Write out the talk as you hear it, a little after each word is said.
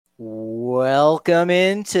Welcome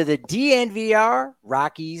into the DNVR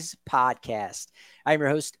Rockies podcast. I'm your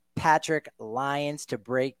host, Patrick Lyons, to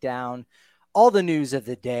break down all the news of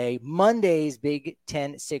the day. Monday's Big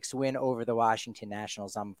 10-6 win over the Washington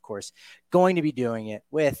Nationals. I'm, of course, going to be doing it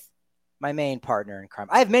with my main partner in crime.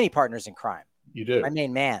 I have many partners in crime. You do. My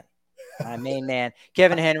main man,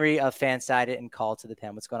 Kevin Henry of Fansided and Call to the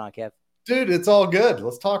Pen. What's going on, Kev? Dude, it's all good.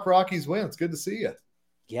 Let's talk Rockies win. It's good to see you.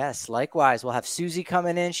 Yes, likewise. We'll have Susie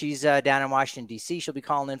coming in. She's down in Washington, D.C. She'll be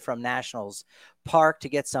calling in from Nationals Park to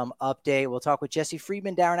get some update. We'll talk with Jesse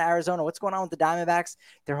Friedman down in Arizona. What's going on with the Diamondbacks?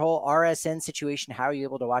 Their whole RSN situation. How are you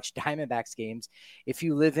able to watch Diamondbacks games if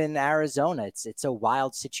you live in Arizona? It's a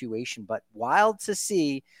wild situation, but wild to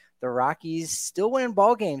see the Rockies still winning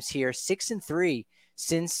ball games here, 6-3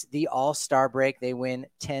 since the All-Star break. They win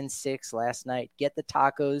 10-6 last night. Get the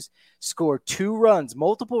tacos, score 2 runs,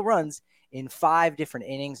 multiple runs, in 5 different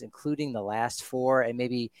innings, including the last 4, and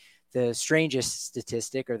maybe the strangest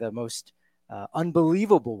statistic or the most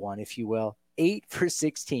unbelievable one, if you will, 8 for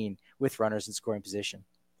 16 with runners in scoring position.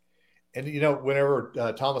 And, whenever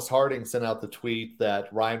Thomas Harding sent out the tweet that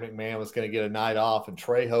Ryan McMahon was going to get a night off and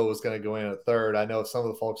Trejo was going to go in at third, I know some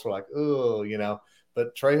of the folks were like, oh,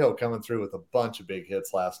 but Trejo coming through with a bunch of big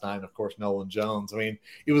hits last night. And, of course, Nolan Jones. I mean,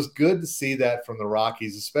 it was good to see that from the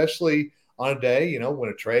Rockies, especially – on a day, when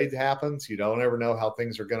a trade happens, you don't ever know how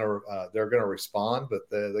things are they're going to respond, but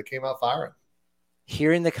they came out firing.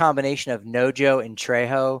 Hearing the combination of NoJo and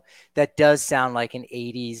Trejo, that does sound like an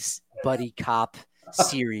 80s buddy cop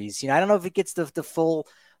series. I don't know if it gets the full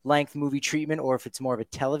length movie treatment or if it's more of a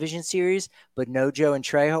television series, but NoJo and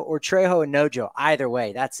Trejo or Trejo and NoJo, either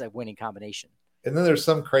way, that's a winning combination. And then there's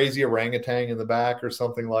some crazy orangutan in the back or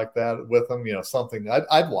something like that with them, something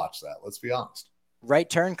I'd watch that. Let's be honest. Right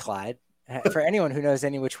turn, Clyde. For anyone who knows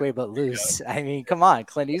any which way but loose. Yeah. I mean, come on,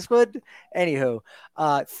 Clint Eastwood. Anywho,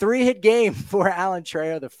 3-hit game for Alan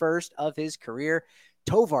Trejo, the first of his career.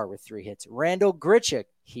 Tovar with 3 hits. Randall Grichuk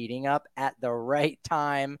heating up at the right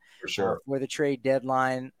time for sure for the trade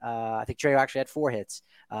deadline. I think Trejo actually had 4 hits.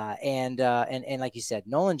 And like you said,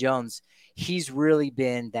 Nolan Jones, he's really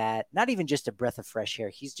been that, not even just a breath of fresh air.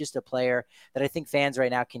 He's just a player that I think fans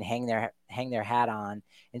right now can hang their hat on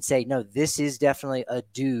and say, no, this is definitely a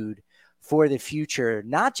dude for the future,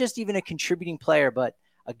 not just even a contributing player, but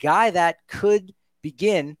a guy that could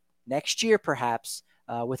begin next year, perhaps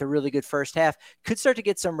with a really good first half, could start to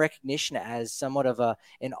get some recognition as somewhat of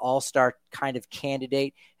an all-star kind of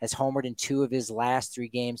candidate, has homered in 2 of his last 3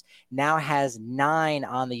 games, now has 9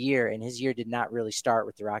 on the year, and his year did not really start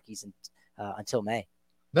with the Rockies until May.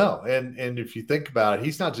 No, and if you think about it,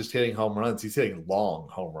 he's not just hitting home runs, he's hitting long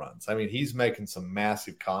home runs. I mean, he's making some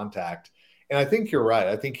massive contact. And I think you're right.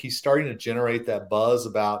 I think he's starting to generate that buzz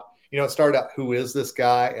about, it started out, who is this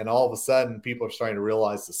guy? And all of a sudden, people are starting to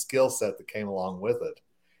realize the skill set that came along with it.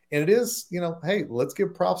 And it is, hey, let's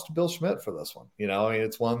give props to Bill Schmidt for this one.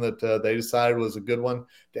 It's one that they decided was a good one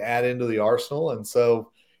to add into the arsenal. And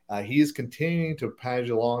so he is continuing to page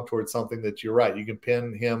along towards something that you're right. You can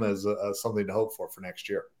pin him as something to hope for next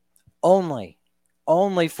year.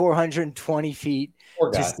 Only 420 feet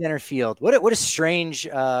to center field. What a strange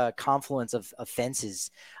confluence of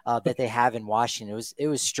fences that they have in Washington. It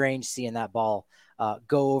was strange seeing that ball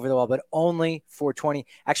go over the wall, but only 420.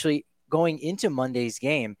 Actually, going into Monday's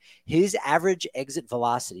game, his average exit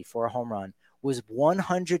velocity for a home run was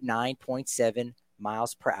 109.7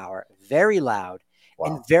 miles per hour. Very loud. Wow.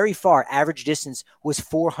 And very far. Average distance was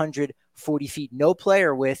 440 feet. No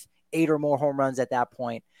player with 8 or more home runs at that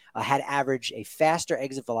point had averaged a faster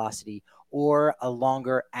exit velocity or a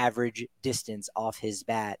longer average distance off his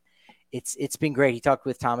bat. It's been great. He talked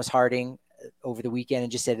with Thomas Harding over the weekend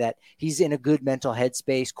and just said that he's in a good mental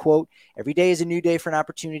headspace. Quote, every day is a new day for an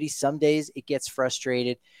opportunity. Some days it gets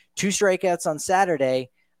frustrated. 2 strikeouts on Saturday.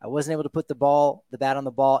 I wasn't able to put the bat on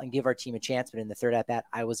the ball and give our team a chance, but in the third at-bat,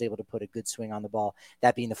 I was able to put a good swing on the ball,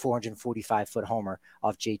 that being the 445-foot homer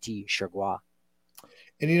off JT Chargois.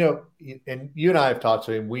 And, and you and I have talked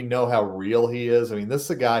to him. We know how real he is. I mean, this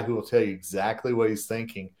is a guy who will tell you exactly what he's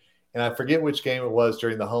thinking. And I forget which game it was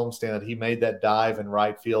during the homestand that he made that dive in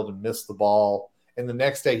right field and missed the ball. And the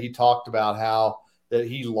next day he talked about how that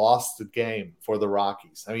he lost the game for the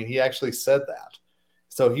Rockies. I mean, he actually said that.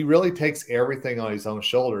 So he really takes everything on his own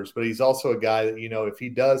shoulders, but he's also a guy that, if he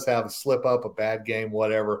does have a slip up, a bad game,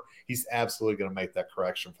 whatever, he's absolutely going to make that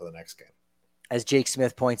correction for the next game. As Jake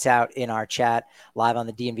Smith points out in our chat live on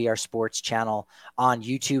the DNVR Sports channel on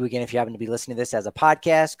YouTube. Again, if you happen to be listening to this as a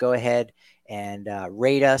podcast, go ahead and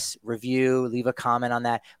rate us, review, leave a comment on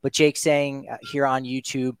that. But Jake saying here on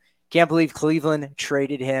YouTube, can't believe Cleveland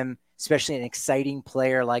traded him especially an exciting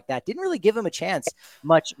player like that. Didn't really give him a chance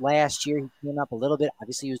much last year. He came up a little bit.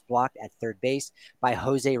 Obviously, he was blocked at third base by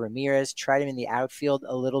Jose Ramirez, tried him in the outfield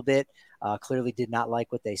a little bit. Clearly did not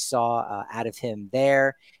like what they saw out of him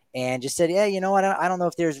there, and just said, yeah, you know what? I don't know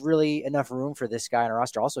if there's really enough room for this guy on our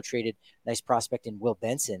roster. Also traded nice prospect in Will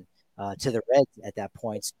Benson to the Reds at that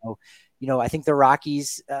point. So, I think the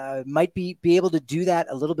Rockies might be able to do that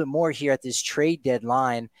a little bit more here at this trade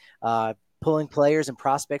deadline, pulling players and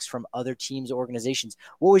prospects from other teams' organizations.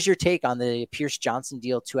 What was your take on the Pierce Johnson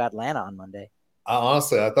deal to Atlanta on Monday?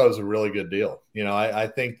 Honestly, I thought it was a really good deal. I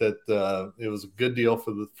think that it was a good deal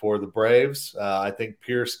for the Braves. I think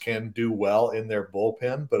Pierce can do well in their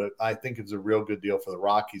bullpen, but I think it's a real good deal for the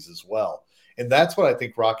Rockies as well. And that's what I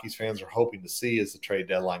think Rockies fans are hoping to see as the trade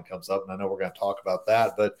deadline comes up. And I know we're going to talk about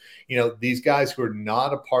that. But, these guys who are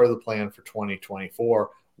not a part of the plan for 2024,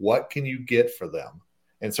 what can you get for them?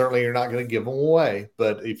 And certainly you're not going to give them away.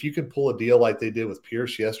 But if you can pull a deal like they did with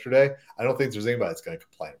Pierce yesterday, I don't think there's anybody that's going to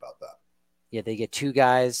complain about that. Yeah, they get two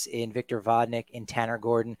guys in Victor Vodnik and Tanner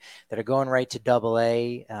Gordon that are going right to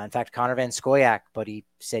Double-A. In fact, Connor Van Scoyoc, but he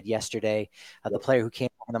said yesterday, the player who came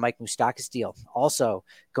on the Mike Moustakas deal, also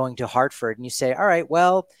going to Hartford. And you say, all right,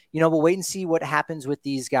 well, we'll wait and see what happens with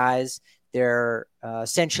these guys. They're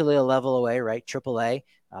essentially a level away, right? Triple-A.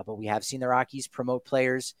 But we have seen the Rockies promote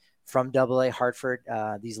players from Double-A Hartford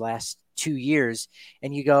these last 2 years.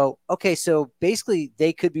 And you go, okay, so basically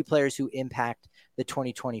they could be players who impact the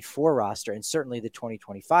 2024 roster and certainly the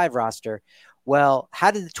 2025 roster. Well,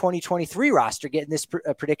 how did the 2023 roster get in this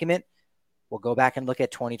predicament? We'll go back and look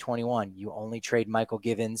at 2021. You only trade Michael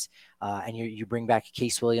Givens and you bring back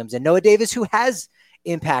Case Williams and Noah Davis, who has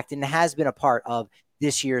impact and has been a part of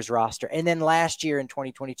this year's roster. And then last year in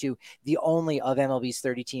 2022, the only of MLB's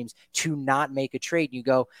 30 teams to not make a trade. You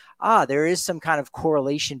go, there is some kind of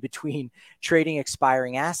correlation between trading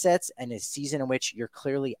expiring assets and a season in which you're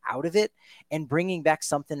clearly out of it and bringing back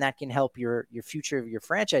something that can help your future of your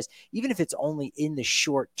franchise, even if it's only in the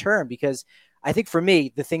short term. Because I think for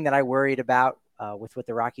me, the thing that I worried about with what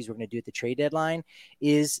the Rockies were going to do at the trade deadline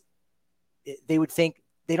is they would think,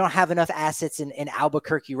 they don't have enough assets in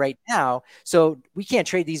Albuquerque right now. So we can't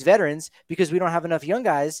trade these veterans because we don't have enough young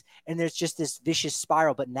guys. And there's just this vicious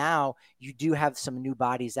spiral. But now you do have some new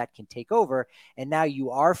bodies that can take over. And now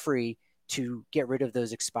you are free to get rid of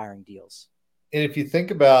those expiring deals. And if you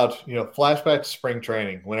think about, flashback to spring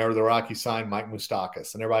training, whenever the Rockies signed Mike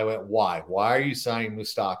Moustakas, and everybody went, why? Why are you signing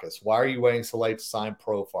Moustakas? Why are you waiting so late to sign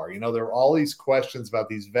Profar? There are all these questions about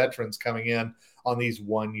these veterans coming in on these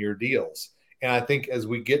one-year deals. And I think as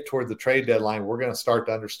we get toward the trade deadline, we're going to start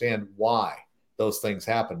to understand why those things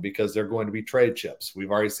happen, because they're going to be trade chips.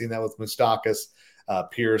 We've already seen that with Moustakas,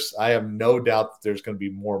 Pierce. I have no doubt that there's going to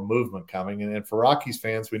be more movement coming. And for Rockies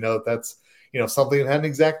fans, we know that that's, something that hadn't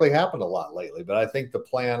exactly happened a lot lately. But I think the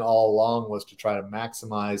plan all along was to try to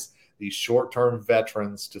maximize these short-term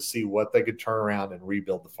veterans to see what they could turn around and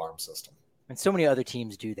rebuild the farm system. And so many other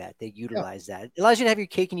teams do that. They utilize that. It allows you to have your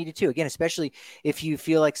cake and eat it too. Again, especially if you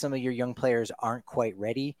feel like some of your young players aren't quite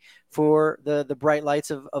ready for the bright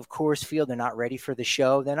lights of Coors Field. They're not ready for the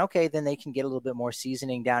show. Then, okay, then they can get a little bit more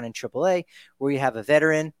seasoning down in AAA where you have a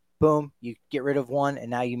veteran. Boom, you get rid of one,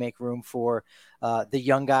 and now you make room for the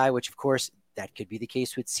young guy, which, of course, that could be the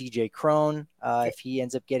case with CJ Cron. If he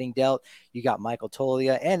ends up getting dealt, you got Michael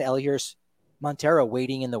Toglia and Elias Montero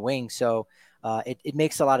waiting in the wing. So, it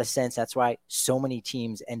makes a lot of sense. That's why so many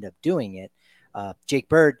teams end up doing it. Jake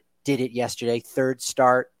Bird did it yesterday. Third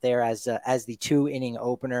start there as the 2-inning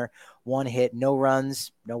opener. 1 hit, no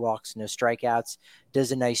runs, no walks, no strikeouts.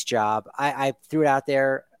 Does a nice job. I threw it out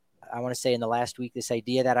there, I want to say in the last week, this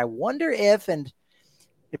idea that I wonder if, and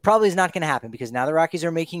it probably is not going to happen because now the Rockies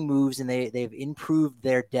are making moves and they've improved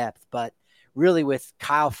their depth. But really with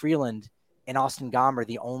Kyle Freeland and Austin Gomber,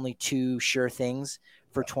 the only two sure things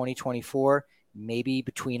for 2024, maybe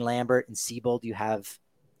between Lambert and Siebold, you have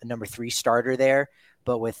a number 3 starter there.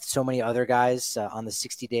 But with so many other guys on the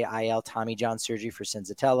 60-day IL, Tommy John surgery for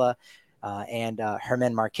Senzatella and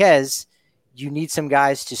Herman Marquez, you need some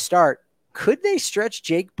guys to start. Could they stretch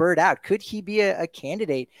Jake Bird out? Could he be a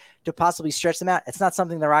candidate to possibly stretch them out? It's not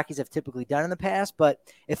something the Rockies have typically done in the past, but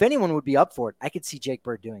if anyone would be up for it, I could see Jake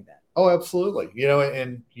Bird doing that. Oh, absolutely.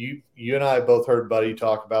 And you and I both heard Buddy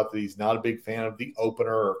talk about that he's not a big fan of the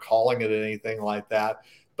opener or calling it anything like that.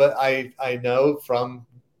 But I know from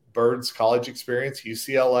Bird's college experience,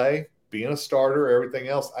 UCLA, being a starter, everything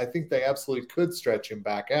else, I think they absolutely could stretch him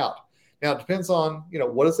back out. Now, it depends on,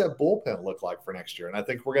 what does that bullpen look like for next year? And I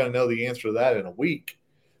think we're going to know the answer to that in a week.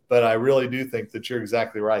 But I really do think that you're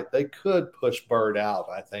exactly right. They could push Bird out,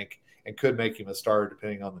 I think, and could make him a starter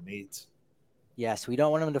depending on the needs. Yes, we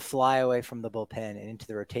don't want him to fly away from the bullpen and into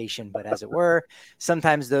the rotation, but as it were,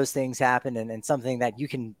 sometimes those things happen. And something that you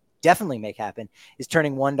can definitely make happen is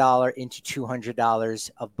turning $1 into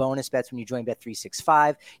 $200 of bonus bets when you join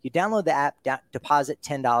Bet365. You download the app, deposit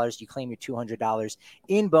 $10, you claim your $200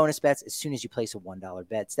 in bonus bets as soon as you place a $1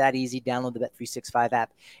 bet. It's that easy. Download the Bet365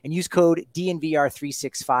 app and use code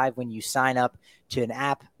DNVR365 when you sign up to an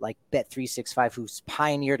app like Bet365, who's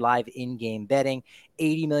pioneered live in-game betting.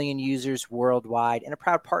 80 million users worldwide and a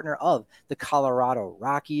proud partner of the Colorado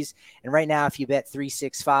Rockies. And right now, if you bet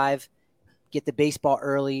 365, get the baseball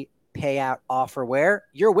early payout offer where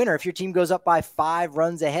you're a winner if your team goes up by 5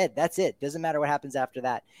 runs ahead. That's it. Doesn't matter what happens after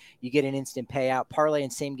that. You get an instant payout. Parlay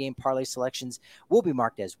and same game parlay selections will be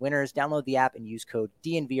marked as winners. Download the app and use code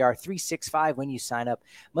DNVR365 when you sign up.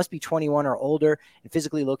 Must be 21 or older and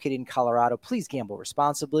physically located in Colorado. Please gamble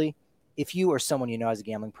responsibly. If you or someone you know has a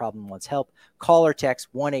gambling problem and wants help, call or text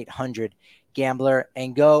 1-800-GAMBLER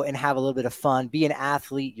and go and have a little bit of fun. Be an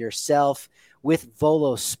athlete yourself with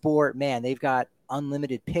Volo Sport. Man, they've got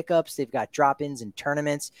unlimited pickups. They've got drop-ins and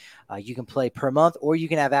tournaments. You can play per month, or you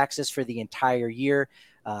can have access for the entire year.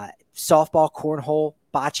 Softball, cornhole,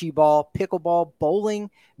 bocce ball, pickleball,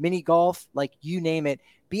 bowling, mini golf, like you name it.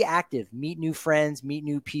 Be active, meet new friends, meet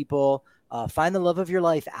new people. Find the love of your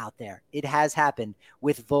life out there. It has happened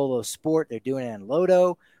with Volo Sport. They're doing it in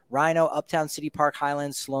Lodo, Rhino, Uptown City Park,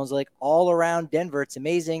 Highlands, Sloan's Lake, all around Denver. It's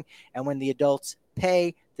amazing. And when the adults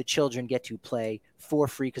pay, the children get to play for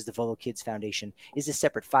free because the Volo Kids Foundation is a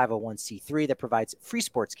separate 501c3 that provides free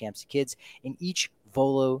sports camps to kids in each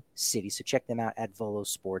Volo city. So check them out at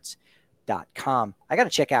volosports.com. I got to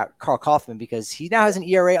check out Carl Kaufman because he now has an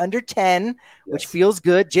ERA under 10, which feels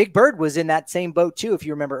good. Jake Bird was in that same boat too, if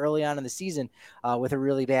you remember early on in the season with a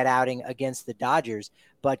really bad outing against the Dodgers,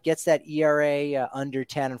 but gets that ERA under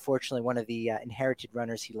 10. Unfortunately, one of the inherited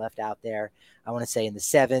runners he left out there, I want to say in the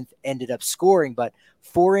 7th, ended up scoring, but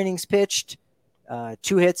 4 innings pitched,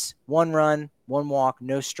 2 hits, 1 run, 1 walk,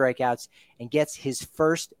 no strikeouts, and gets his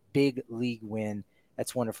first big league win.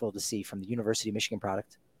 That's wonderful to see from the University of Michigan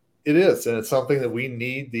product. It is, and it's something that we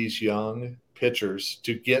need these young pitchers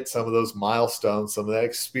to get some of those milestones, some of that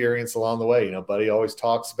experience along the way. You know, Buddy always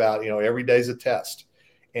talks about, every day's a test.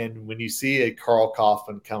 And when you see a Carl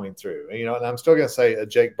Kaufman coming through, and I'm still going to say a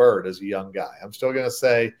Jake Bird as a young guy. I'm still going to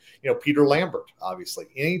say, Peter Lambert, obviously.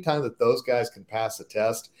 Anytime that those guys can pass the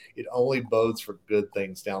test, it only bodes for good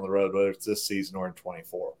things down the road, whether it's this season or in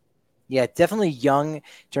 24. Yeah, definitely young in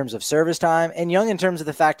terms of service time and young in terms of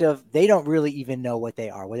the fact of they don't really even know what they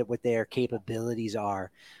are, what their capabilities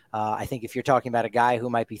are. I think if you're talking about a guy who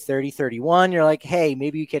might be 30, 31, you're like, hey,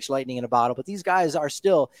 maybe you catch lightning in a bottle. But these guys are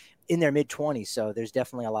still in their mid-20s, so there's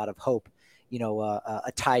definitely a lot of hope,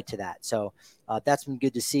 tied to that. So that's been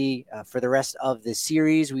good to see. For the rest of the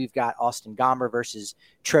series, we've got Austin Gomber versus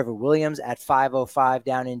Trevor Williams at 5:05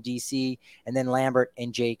 down in D.C., and then Lambert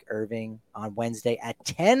and Jake Irving on Wednesday at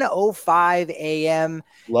 10:05 a.m.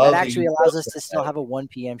 That actually allows us to still have a 1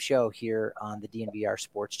 p.m. show here on the DNVR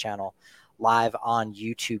Sports Channel live on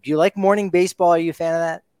YouTube. Do you like morning baseball? Are you a fan of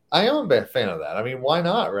that? I am a fan of that. I mean, why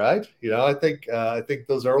not, right? I think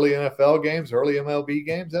those early NFL games, early MLB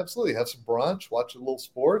games, absolutely have some brunch, watch a little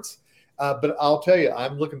sports. But I'll tell you,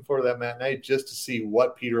 I'm looking forward to that matinee just to see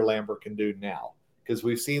what Peter Lambert can do now, because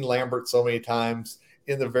we've seen Lambert so many times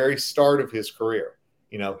in the very start of his career.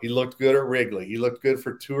 He looked good at Wrigley. He looked good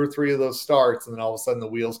for 2 or 3 of those starts, and then all of a sudden the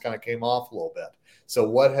wheels kind of came off a little bit. So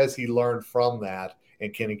what has he learned from that,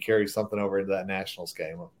 and can he carry something over into that Nationals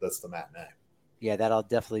game? That's the matinee. Yeah, that'll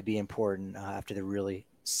definitely be important after the really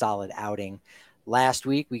solid outing last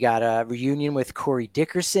week. We got a reunion with Corey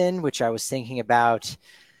Dickerson, which I was thinking about.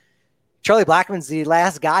 Charlie Blackmon's the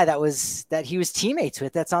last guy that he was teammates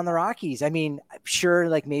with that's on the Rockies. I mean, I'm sure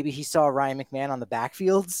like maybe he saw Ryan McMahon on the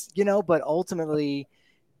backfields, but ultimately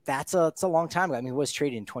it's a long time ago. I mean, he was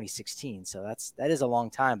traded in 2016, so that is a long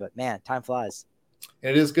time, but man, time flies.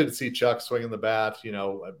 And it is good to see Chuck swinging the bat.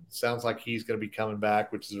 It sounds like he's going to be coming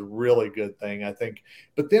back, which is a really good thing, I think.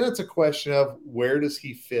 But then it's a question of where does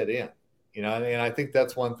he fit in? And I think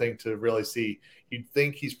that's one thing to really see. You'd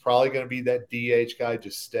think he's probably going to be that DH guy,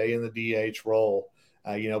 just stay in the DH role,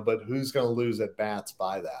 but who's going to lose at bats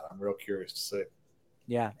by that? I'm real curious to see.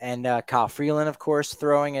 Yeah, and Kyle Freeland, of course,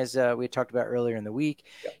 throwing, as we talked about earlier in the week,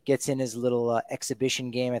 gets in his little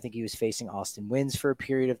exhibition game. I think he was facing Austin Wynns for a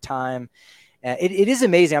period of time. It is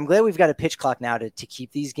amazing. I'm glad we've got a pitch clock now to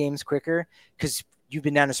keep these games quicker, because you've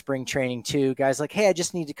been down to spring training too. Guys like, hey, I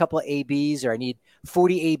just need a couple of ABs, or I need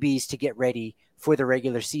 40 ABs to get ready for the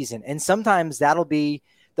regular season. And sometimes that'll be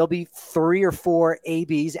there'll be 3 or 4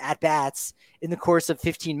 ABs at bats in the course of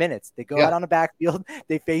 15 minutes. They go out on a backfield,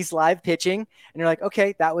 they face live pitching, and you're like,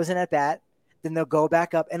 okay, that was an at bat. Then they'll go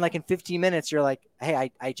back up, and like in 15 minutes, you're like,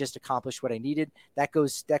 hey, I just accomplished what I needed. That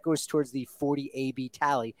goes towards the 40 AB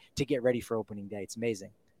tally to get ready for opening day. It's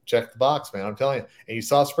amazing. Check the box, man. I'm telling you. And you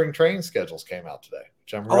saw spring training schedules came out today,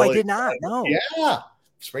 which I'm really I did not. No. Yeah.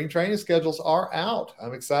 Spring training schedules are out.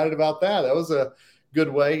 I'm excited about that. That was a good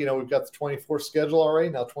way. You know, we've got the 24 schedule already,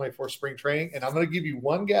 now 24 spring training. And I'm going to give you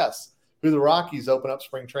one guess who the Rockies open up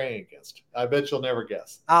spring training against. I bet you'll never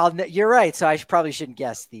guess. You're right. So I probably shouldn't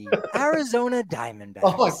guess. The Arizona Diamondbacks.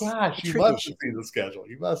 Oh, my gosh. You must have seen the schedule.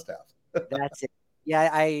 You must have. That's it.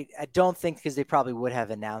 Yeah, I don't think, because they probably would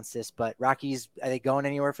have announced this, but Rockies, are they going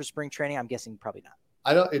anywhere for spring training? I'm guessing probably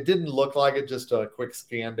not. It didn't look like it, just a quick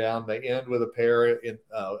scan down. They end with a pair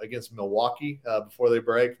against Milwaukee before they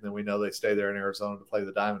break. And then we know they stay there in Arizona to play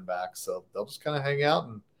the Diamondbacks. So they'll just kind of hang out.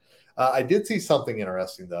 And I did see something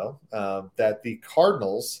interesting, though, that the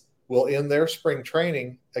Cardinals will end their spring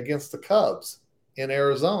training against the Cubs in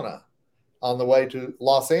Arizona on the way to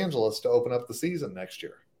Los Angeles to open up the season next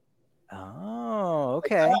year. Oh,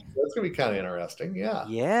 okay. That's going to be kind of interesting. Yeah.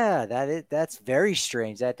 Yeah, that's very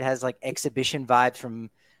strange. That has like exhibition vibes from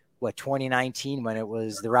 2019 when it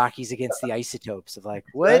was the Rockies against the Isotopes of like,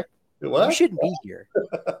 what? You shouldn't be here.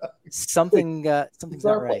 Something's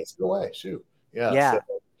not right. Go away. Shoot. Yeah. Yeah.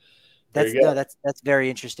 So, that's very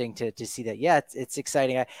interesting to see that. Yeah, it's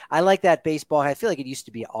exciting. I like that baseball. I feel like it used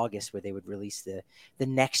to be August where they would release the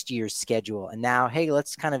next year's schedule. And now, hey,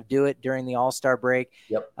 let's kind of do it during the All-Star break.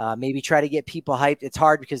 Yep. Maybe try to get people hyped. It's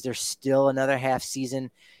hard because there's still another half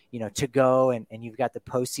season, to go, and you've got the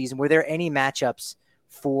postseason. Were there any matchups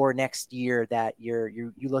for next year that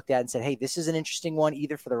you looked at and said, hey, this is an interesting one,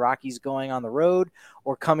 either for the Rockies going on the road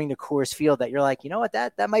or coming to Coors Field, that you're like, you know what,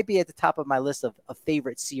 that might be at the top of my list of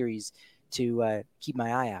favorite series to keep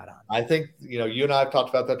my eye out on? I think, you and I have talked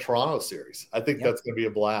about that Toronto series. I think that's going to be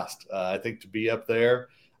a blast. I think to be up there,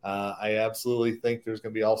 I absolutely think there's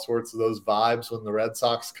going to be all sorts of those vibes when the Red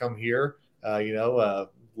Sox come here.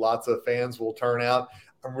 Lots of fans will turn out.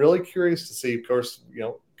 I'm really curious to see, of course,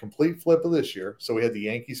 complete flip of this year. So we had the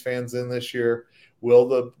Yankees fans in this year. Will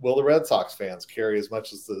the Red Sox fans carry as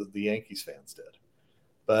much as the Yankees fans did?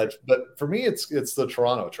 But for me, it's the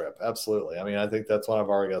Toronto trip. Absolutely. I mean, I think that's one I've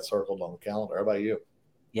already got circled on the calendar. How about you?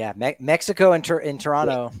 Yeah, Mexico and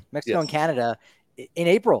Toronto, Mexico and Canada in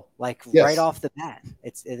April, right off the bat.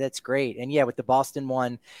 That's great. And yeah, with the Boston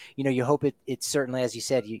one, you hope it's certainly, as you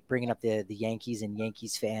said, you bringing up the Yankees and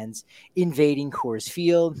Yankees fans invading Coors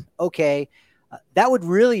Field. Okay. That would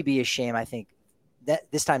really be a shame, I think, that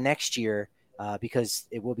this time next year, because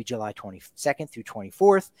it will be July 22nd through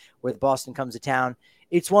 24th, where the Boston comes to town.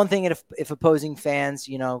 It's one thing if opposing fans,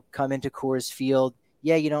 come into Coors Field.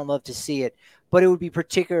 Yeah, you don't love to see it, but it would be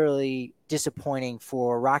particularly disappointing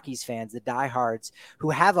for Rockies fans, the diehards, who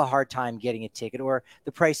have a hard time getting a ticket, or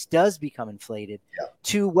the price does become inflated,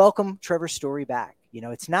 to welcome Trevor Story back.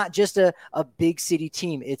 It's not just a big city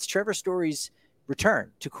team. It's Trevor Story's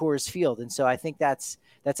return to Coors Field. And so I think that's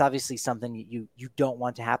obviously something you don't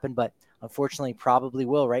want to happen, but unfortunately probably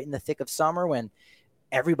will, right in the thick of summer when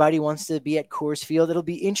everybody wants to be at Coors Field. It'll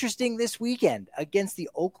be interesting this weekend against the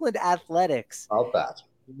Oakland Athletics. How that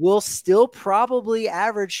will still probably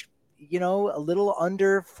average, a little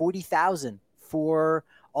under 40,000 for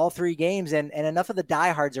all three games. And enough of the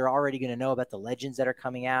diehards are already going to know about the legends that are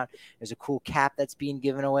coming out. There's a cool cap that's being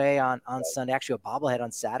given away on Sunday, actually a bobblehead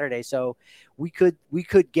on Saturday. So we could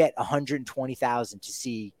get 120,000 to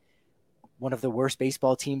see one of the worst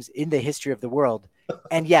baseball teams in the history of the world.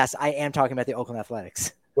 And yes, I am talking about the Oakland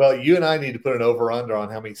Athletics. Well, you and I need to put an over-under on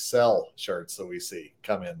how many sell shirts that we see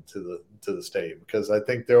come into the stadium, because I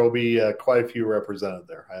think there will be quite a few represented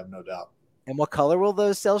there. I have no doubt. And what color will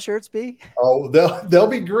those sell shirts be? Oh, they'll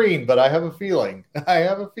be green, but I have a feeling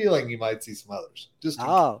you might see some others.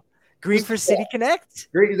 Green for City Connect?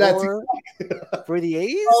 Green, that's for the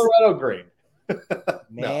A's? Colorado green.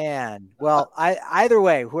 Man, no. Well, either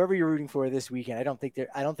way, whoever you're rooting for this weekend, I don't think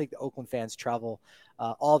the Oakland fans travel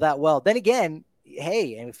all that well. Then again,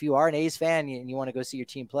 hey, and if you are an A's fan and you want to go see your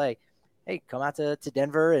team play, hey, come out to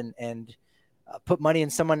Denver and put money in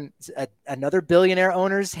another billionaire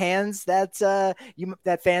owner's hands that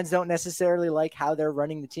fans don't necessarily like how they're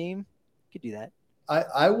running the team. You could do that.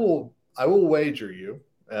 I will wager you,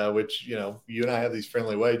 which, you and I have these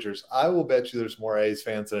friendly wagers. I will bet you there's more A's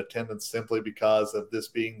fans in attendance simply because of this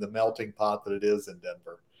being the melting pot that it is in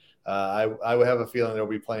Denver. I would have a feeling they'll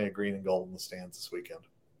be playing a green and gold in the stands this weekend.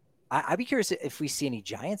 I'd be curious if we see any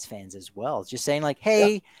Giants fans as well. Just saying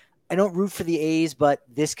hey, I don't root for the A's, but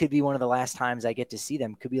this could be one of the last times I get to see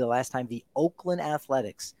them. Could be the last time the Oakland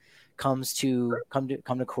Athletics come to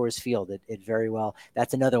Coors Field. It very well.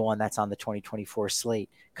 That's another one that's on the 2024 slate.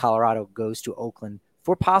 Colorado goes to Oakland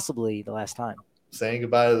for possibly the last time. Saying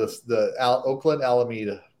goodbye to the Oakland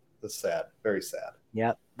Alameda. That's sad. Very sad.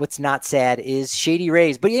 Yep. What's not sad is Shady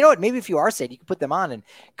Rays. But you know what? Maybe if you are sad, you can put them on and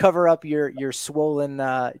cover up your swollen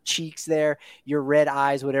cheeks there, your red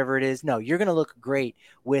eyes, whatever it is. No, you're going to look great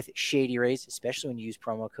with Shady Rays, especially when you use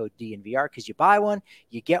promo code DNVR, because you buy one,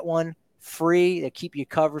 you get one free. They keep you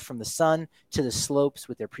covered from the sun to the slopes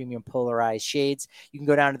with their premium polarized shades. You can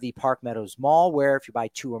go down to the Park Meadows Mall, where if you buy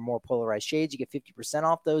 2 or more polarized shades, you get 50%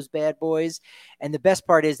 off those bad boys. And the best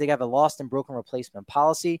part is they have a lost and broken replacement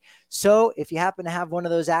policy. So if you happen to have one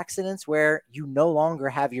of those accidents where you no longer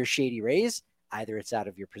have your Shady Rays, either it's out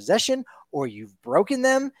of your possession or you've broken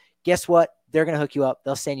them, guess what? They're going to hook you up.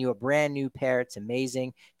 They'll send you a brand new pair. It's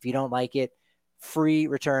amazing. If you don't like it, free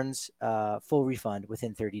returns, full refund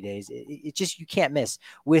within 30 days. It just, you can't miss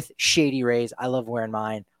with Shady Rays. I love wearing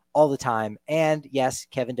mine all the time. And yes,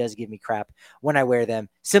 Kevin does give me crap when I wear them,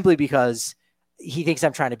 simply because he thinks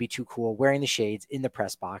I'm trying to be too cool wearing the shades in the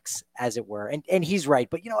press box, as it were. And he's right.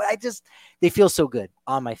 But you know, they feel so good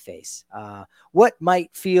on my face. What might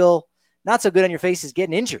feel not so good on your face is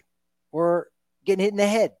getting injured or getting hit in the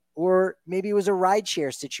head, or maybe it was a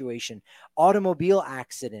rideshare situation, automobile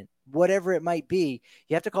accident, whatever it might be.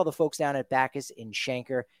 You have to call the folks down at Backus in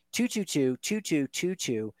Shanker,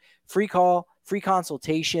 222-2222. Free call, free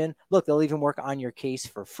consultation. Look, they'll even work on your case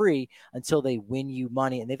for free until they win you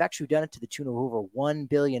money. And they've actually done it to the tune of over $1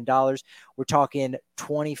 billion. We're talking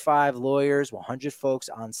 25 lawyers, 100 folks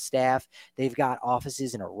on staff. They've got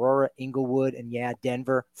offices in Aurora, Inglewood, and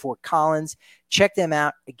Denver, Fort Collins. Check them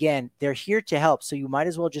out. Again, they're here to help. So you might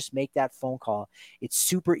as well just make that phone call. It's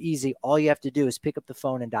super easy. All you have to do is pick up the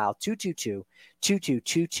phone and dial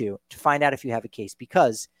 222-2222 to find out if you have a case,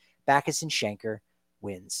 because Backus and Shanker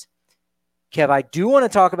wins. Kev, I do want to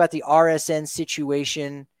talk about the RSN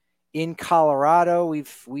situation in Colorado.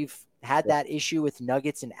 We've had that issue with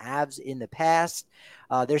Nuggets and Avs in the past.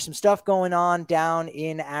 There's some stuff going on down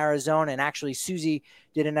in Arizona, and actually Susie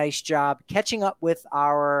did a nice job catching up with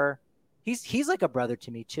our he's like a brother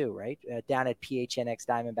to me too, right? Down at PHNX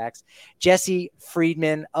Diamondbacks, Jesse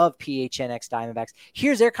Friedman of PHNX Diamondbacks.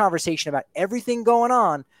 Here's their conversation about everything going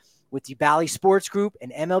on with the Bally Sports Group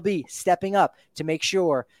and MLB stepping up to make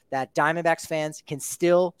sure that Diamondbacks fans can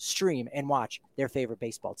still stream and watch their favorite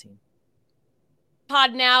baseball team.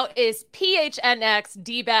 Pod now is PHNX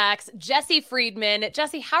D-backs, Jesse Friedman.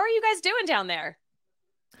 Jesse, how are you guys doing down there?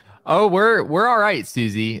 Oh, we're all right,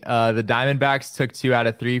 Susie. The Diamondbacks took 2 out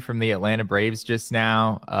of 3 from the Atlanta Braves just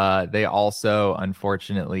now. They also,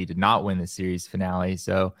 unfortunately, did not win the series finale.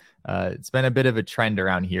 So it's been a bit of a trend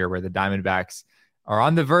around here where the Diamondbacks are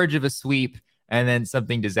on the verge of a sweep, and then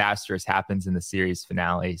something disastrous happens in the series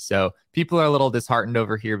finale. So people are a little disheartened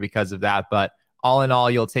over here because of that, but all in all,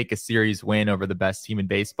 you'll take a series win over the best team in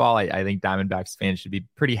baseball. I think Diamondbacks fans should be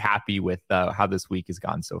pretty happy with how this week has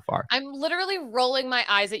gone so far. I'm literally rolling my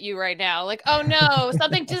eyes at you right now. Like, oh no,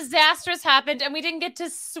 something disastrous happened and we didn't get to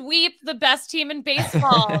sweep the best team in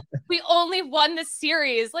baseball. We only won the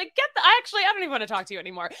series. Like, I don't even want to talk to you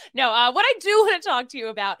anymore. No, what I do want to talk to you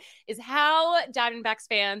about is how Diamondbacks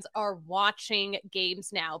fans are watching games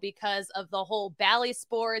now because of the whole Bally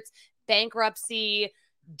Sports bankruptcy,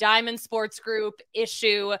 Diamond Sports Group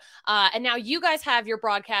issue. And now you guys have your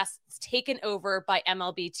broadcasts taken over by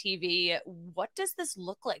MLB TV. What does this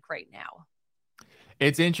look like right now?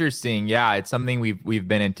 It's interesting. Yeah, it's something we've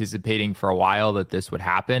been anticipating for a while that this would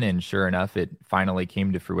happen. And sure enough, it finally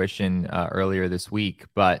came to fruition earlier this week.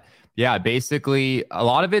 But yeah, basically, a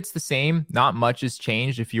lot of it's the same. Not much has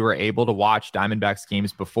changed. If you were able to watch Diamondbacks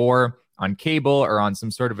games before on cable or on some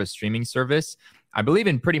sort of a streaming service, I believe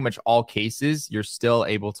in pretty much all cases, you're still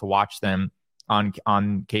able to watch them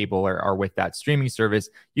on cable or with that streaming service.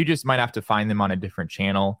 You just might have to find them on a different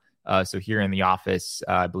channel. So here in the office,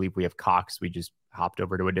 I believe we have Cox. We just hopped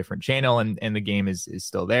over to a different channel and the game is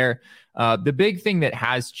still there. The big thing that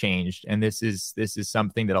has changed, and this is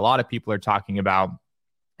something that a lot of people are talking about,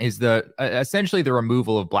 is essentially the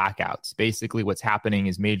removal of blackouts. Basically, what's happening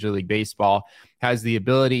is Major League Baseball has the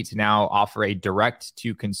ability to now offer a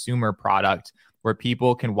direct-to-consumer product where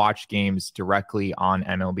people can watch games directly on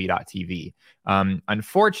MLB.tv.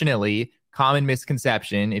 Unfortunately, common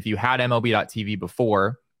misconception, if you had MLB.tv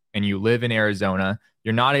before and you live in Arizona,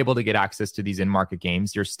 you're not able to get access to these in-market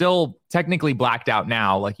games. You're still technically blacked out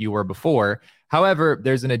now like you were before. However,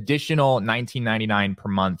 there's an additional $19.99 per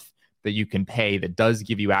month that you can pay that does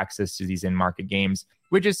give you access to these in-market games,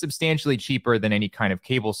 which is substantially cheaper than any kind of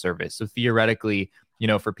cable service. So theoretically,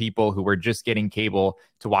 for people who were just getting cable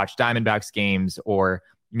to watch Diamondbacks games, or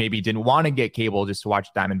maybe didn't want to get cable just to watch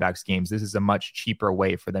Diamondbacks games, this is a much cheaper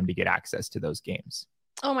way for them to get access to those games.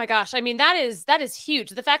 Oh my gosh. I mean, that is huge.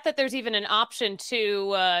 The fact that there's even an option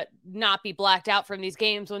to not be blacked out from these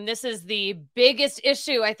games, when this is the biggest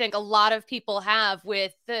issue I think a lot of people have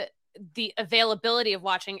with the availability of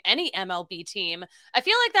watching any MLB team. I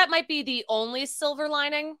feel like that might be the only silver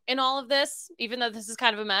lining in all of this, even though this is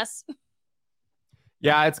kind of a mess.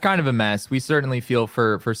 Yeah, it's kind of a mess. We certainly feel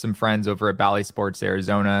for some friends over at Bally Sports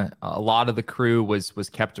Arizona. A lot of the crew was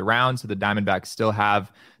kept around, so the Diamondbacks still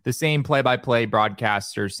have the same play-by-play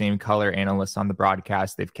broadcasters, same color analysts on the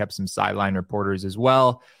broadcast. They've kept some sideline reporters as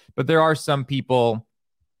well. But there are some people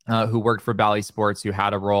who worked for Bally Sports who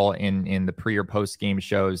had a role in the pre or post game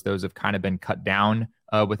shows. Those have kind of been cut down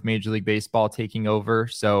with Major League Baseball taking over.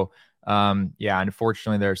 So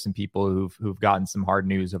unfortunately, there are some people who've gotten some hard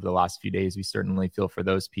news over the last few days. We certainly feel for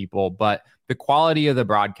those people, but the quality of the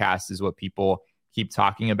broadcast is what people keep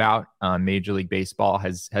talking about. Major League Baseball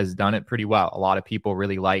has done it pretty well. A lot of people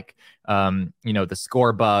really like, the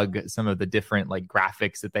score bug, some of the different like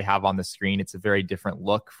graphics that they have on the screen. It's a very different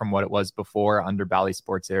look from what it was before under Bally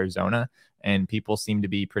Sports Arizona, and people seem to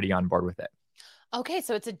be pretty on board with it. Okay,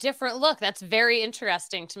 so it's a different look. That's very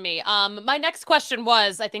interesting to me. My next question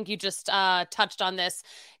was, I think you just touched on this.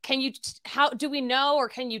 How do we know, or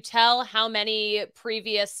can you tell how many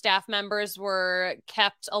previous staff members were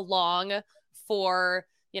kept along for,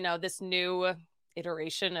 this new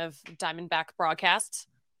iteration of Diamondback broadcasts?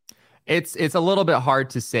 It's a little bit hard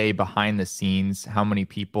to say behind the scenes how many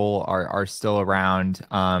people are still around.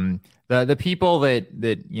 The people that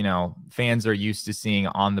fans are used to seeing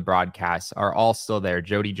on the broadcast are all still there.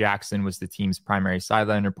 Jody Jackson was the team's primary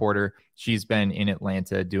sideline reporter. She's been in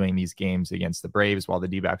Atlanta doing these games against the Braves while the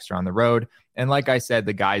D-backs are on the road. And like I said,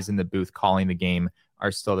 the guys in the booth calling the game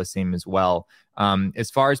are still the same as well. As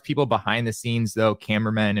far as people behind the scenes, though,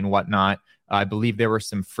 cameramen and whatnot, I believe there were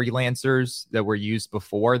some freelancers that were used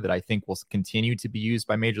before that I think will continue to be used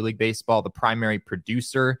by Major League Baseball. The primary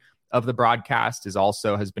producer of the broadcast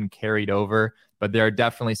has been carried over, but there are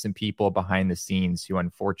definitely some people behind the scenes who,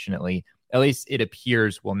 unfortunately, at least it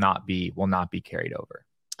appears, will not be carried over.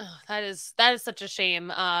 Oh, that is such a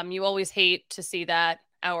shame. You always hate to see that,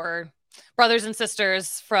 our brothers and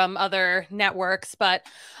sisters from other networks, but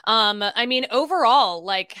I mean, overall,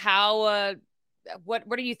 like how. What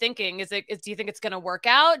are you thinking? Do you think it's going to work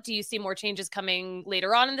out? Do you see more changes coming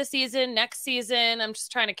later on in the season, next season? I'm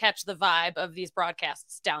just trying to catch the vibe of these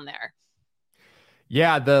broadcasts down there.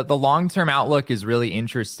 Yeah, the long-term outlook is really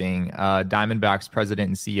interesting. Diamondbacks president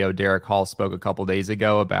and CEO Derek Hall spoke a couple days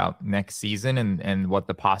ago about next season and what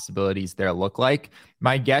the possibilities there look like.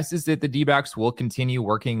 My guess is that the D-backs will continue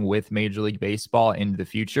working with Major League Baseball into the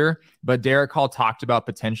future, but Derek Hall talked about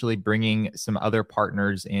potentially bringing some other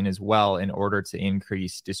partners in as well in order to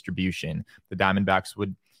increase distribution. The Diamondbacks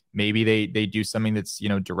would maybe they do something that's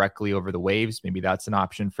directly over the waves. Maybe that's an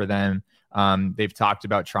option for them. They've talked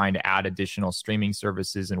about trying to add additional streaming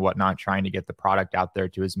services and whatnot, trying to get the product out there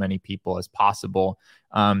to as many people as possible.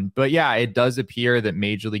 But yeah, it does appear that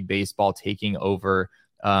Major League Baseball taking over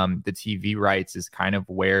the TV rights is kind of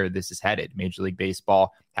where this is headed. Major League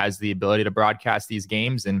Baseball has the ability to broadcast these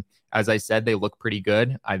games, and as I said, they look pretty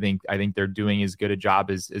good. I think they're doing as good a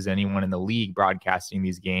job as anyone in the league broadcasting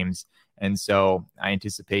these games. And so I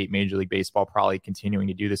anticipate Major League Baseball probably continuing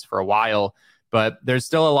to do this for a while, but there's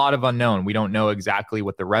still a lot of unknown. We don't know exactly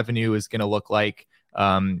what the revenue is going to look like.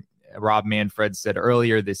 Rob Manfred said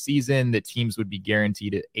earlier this season that teams would be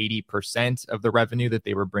guaranteed 80% of the revenue that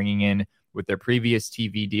they were bringing in with their previous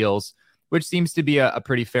TV deals, which seems to be a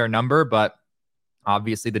pretty fair number, but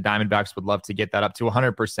obviously the Diamondbacks would love to get that up to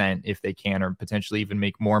 100% if they can, or potentially even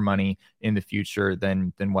make more money in the future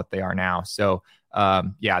than what they are now. So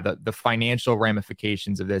the financial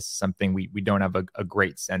ramifications of this is something we don't have a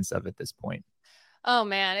great sense of at this point. Oh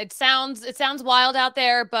man, it sounds wild out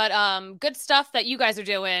there, but good stuff that you guys are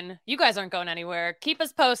doing. You guys aren't going anywhere. Keep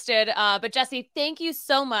us posted. But Jesse, thank you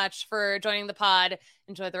so much for joining the pod.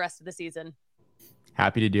 Enjoy the rest of the season.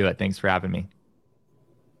 Happy to do it. Thanks for having me.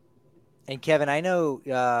 And Kevin, I know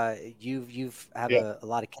you've have a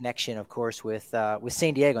lot of connection, of course, with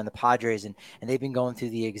San Diego and the Padres, and they've been going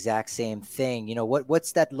through the exact same thing.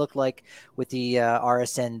 What's that look like with the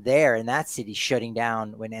RSN there in that city shutting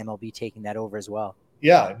down when MLB taking that over as well?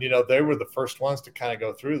 Yeah, they were the first ones to kind of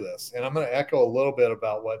go through this, and I'm going to echo a little bit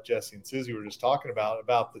about what Jesse and Susie were just talking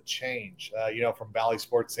about the change, from Bally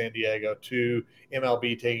Sports San Diego to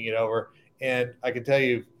MLB taking it over. And I can tell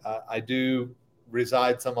you, I do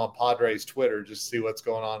reside some on Padres Twitter just to see what's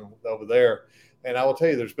going on over there. And I will tell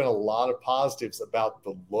you, there's been a lot of positives about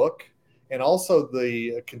the look and also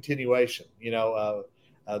the continuation.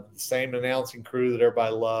 The same announcing crew that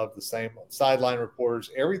everybody loved, the same sideline reporters,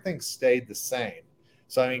 everything stayed the same.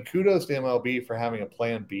 So, I mean, kudos to MLB for having a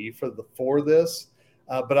plan B for this.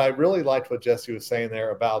 But I really liked what Jesse was saying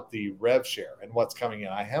there about the rev share and what's coming in.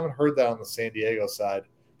 I haven't heard that on the San Diego side,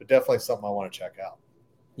 but definitely something I want to check out.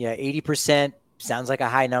 Yeah, 80% sounds like a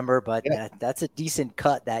high number, but that's a decent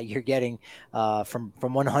cut that you're getting from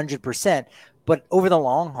 100%. But over the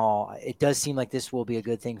long haul, it does seem like this will be a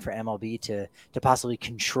good thing for MLB to possibly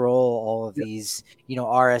control all of these,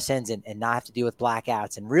 RSNs and not have to deal with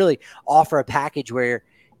blackouts and really offer a package where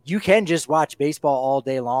you can just watch baseball all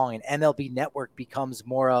day long, and MLB Network becomes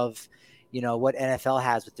more of, what NFL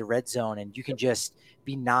has with the red zone, and you can just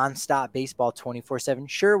be nonstop baseball 24/7.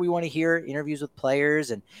 Sure, we want to hear interviews with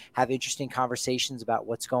players and have interesting conversations about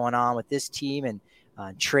what's going on with this team and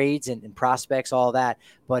trades and prospects, all that.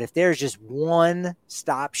 But if there's just one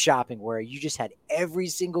stop shopping where you just had every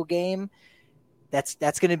single game, that's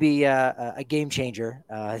going to be a game changer,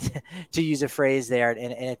 to use a phrase there.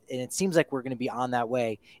 And it seems like we're going to be on that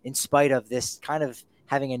way in spite of this kind of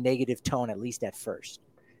having a negative tone, at least at first.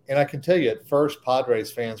 And I can tell you at first,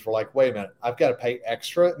 Padres fans were like, wait a minute, I've got to pay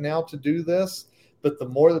extra now to do this. But the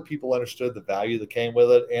more that people understood the value that came with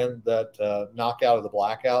it and that knockout of the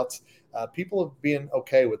blackouts, people have been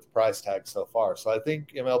okay with the price tag so far. So I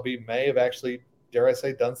think MLB may have actually, dare I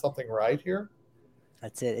say, done something right here.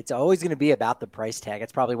 That's it. It's always going to be about the price tag.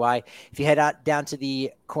 That's probably why if you head out down to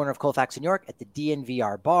the corner of Colfax and York at the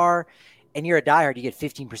DNVR bar and you're a diehard, you get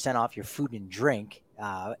 15% off your food and drink.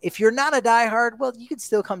 If you're not a diehard, well, you can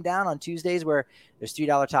still come down on Tuesdays where there's $3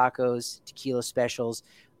 tacos, tequila specials.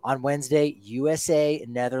 On Wednesday, USA,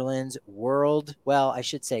 Netherlands,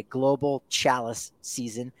 global chalice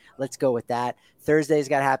season. Let's go with that. Thursday's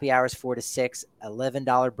got happy hours 4 to 6,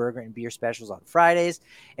 $11 burger and beer specials on Fridays.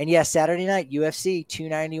 And yes, Saturday night, UFC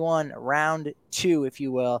 291, round 2, if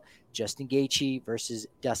you will. Justin Gaethje versus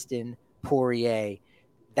Dustin Poirier.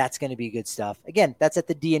 That's going to be good stuff. Again, that's at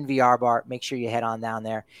the DNVR bar. Make sure you head on down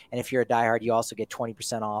there. And if you're a diehard, you also get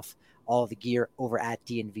 20% off all of the gear over at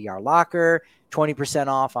DNVR Locker, 20%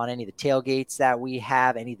 off on any of the tailgates that we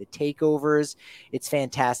have, any of the takeovers. It's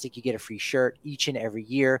fantastic. You get a free shirt each and every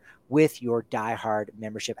year with your diehard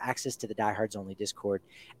membership, access to the diehards only Discord.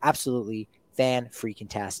 Absolutely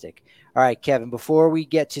fan-freaking-tastic. All right, Kevin, before we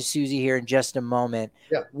get to Susie here in just a moment,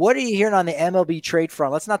 what are you hearing on the MLB trade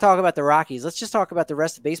front? Let's not talk about the Rockies. Let's just talk about the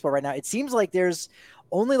rest of baseball right now. It seems like there's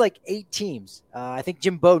only like 8 teams. I think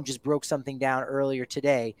Jim Bowden just broke something down earlier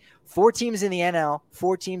today. 4 teams in the NL,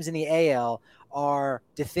 4 teams in the AL are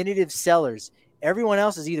definitive sellers. Everyone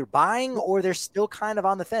else is either buying or they're still kind of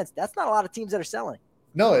on the fence. That's not a lot of teams that are selling.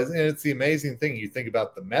 No, and it's the amazing thing. You think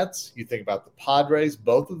about the Mets, you think about the Padres.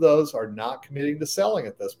 Both of those are not committing to selling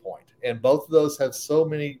at this point. And both of those have so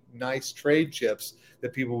many nice trade chips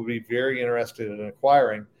that people would be very interested in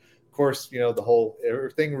acquiring. Of course, the whole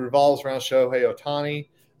everything revolves around Shohei Ohtani.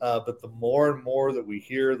 But the more and more that we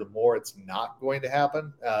hear, the more it's not going to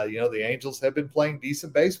happen. The Angels have been playing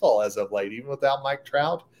decent baseball as of late, even without Mike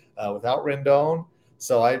Trout, without Rendon.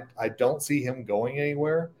 So I don't see him going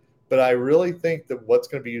anywhere. But I really think that what's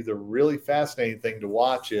going to be the really fascinating thing to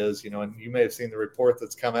watch is, and you may have seen the report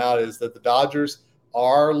that's come out, is that the Dodgers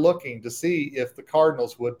are looking to see if the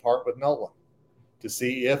Cardinals would part with Nolan, to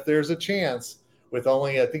see if there's a chance with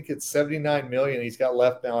only, I think it's $79 million he's got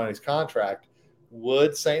left now on his contract.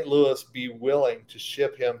 Would St. Louis be willing to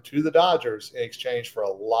ship him to the Dodgers in exchange for a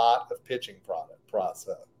lot of pitching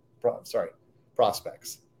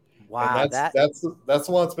prospects? Wow, and that's the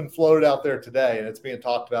one that's been floated out there today, and it's being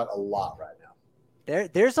talked about a lot right now.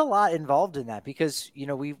 There's a lot involved in that because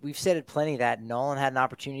we've said it plenty that Nolan had an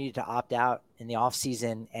opportunity to opt out in the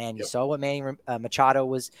offseason, and you saw what Manny Machado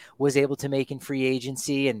was able to make in free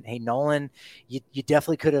agency. And hey, Nolan, you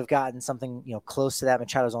definitely could have gotten something close to that.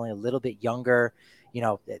 Machado's only a little bit younger.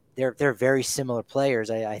 They're very similar players.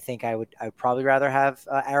 I think I would probably rather have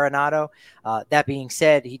Arenado. That being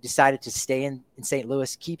said, he decided to stay in St.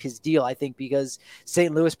 Louis, keep his deal, I think, because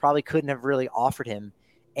St. Louis probably couldn't have really offered him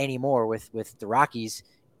anymore with the Rockies,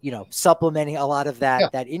 supplementing a lot of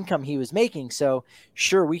that income he was making. So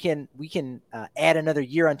sure, we can add another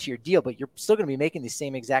year onto your deal, but you're still going to be making the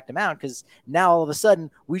same exact amount because now all of a sudden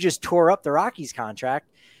we just tore up the Rockies contract.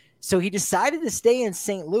 So he decided to stay in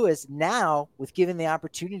St. Louis. Now, with given the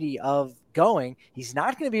opportunity of going, he's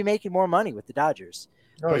not going to be making more money with the Dodgers.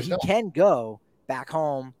 But he can go back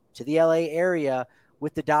home to the LA area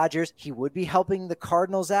with the Dodgers. He would be helping the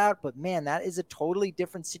Cardinals out, but man, that is a totally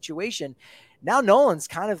different situation. Now Nolan's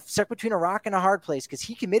kind of stuck between a rock and a hard place because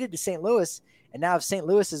he committed to St. Louis, and now if St.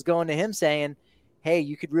 Louis is going to him saying, hey,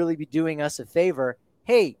 you could really be doing us a favor.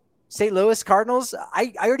 Hey, St. Louis Cardinals,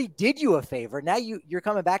 I already did you a favor. Now you're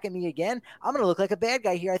coming back at me again. I'm going to look like a bad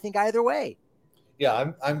guy here, I think, either way.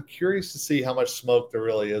 Yeah, I'm curious to see how much smoke there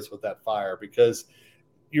really is with that fire, because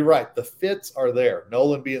you're right. The fits are there.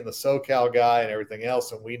 Nolan being the SoCal guy and everything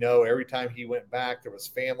else. And we know every time he went back, there was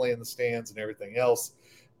family in the stands and everything else.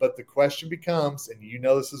 But the question becomes, and you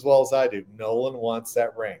know this as well as I do, Nolan wants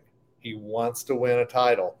that ring. He wants to win a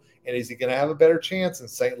title. And is he going to have a better chance in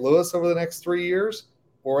St. Louis over the next 3 years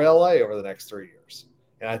or LA over the next 3 years?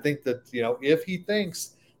 And I think that, if he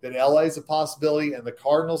thinks that LA is a possibility and the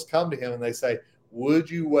Cardinals come to him and they say, would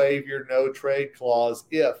you waive your no trade clause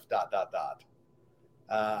if ...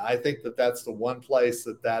 I think that that's the one place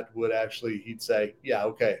that would actually, he'd say, yeah,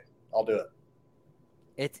 okay, I'll do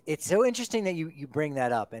it. It's so interesting that you bring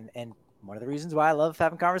that up. And one of the reasons why I love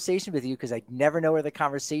having conversation with you, because I never know where the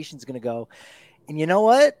conversation is going to go. And you know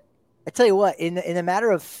what? I tell you what, in a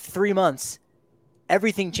matter of 3 months,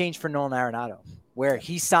 everything changed for Nolan Arenado, where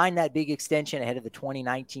he signed that big extension ahead of the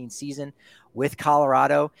 2019 season with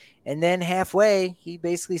Colorado. And then halfway, he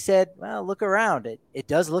basically said, well, look around. It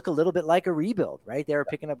does look a little bit like a rebuild, right? They were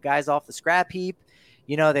picking up guys off the scrap heap.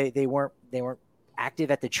 They weren't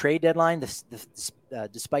active at the trade deadline,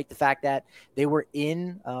 despite the fact that they were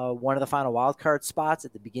in one of the final wild card spots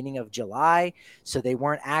at the beginning of July. So they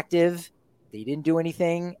weren't active. They didn't do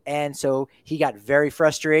anything. And so he got very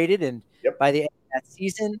frustrated. And by the end of that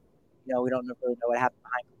season, we don't really know what happened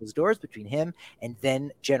behind closed doors between him and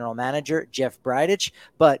then general manager Jeff Bridich.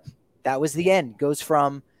 But that was the end. Goes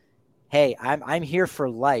from, hey, I'm here for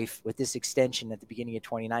life with this extension at the beginning of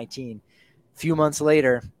 2019. A few months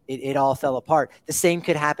later, it all fell apart. The same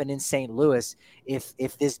could happen in St. Louis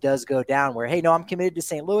if this does go down where, hey, no, I'm committed to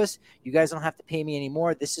St. Louis. You guys don't have to pay me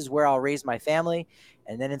anymore. This is where I'll raise my family.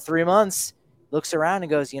 And then in 3 months, looks around and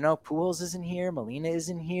goes, Pujols isn't here. Molina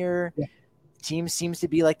isn't here. Yeah. Team seems to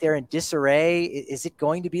be like they're in disarray. Is it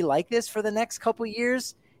going to be like this for the next couple of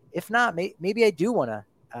years? If not, maybe I do want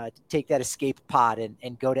to take that escape pod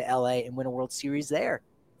and go to LA and win a World Series there.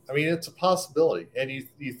 I mean, it's a possibility. And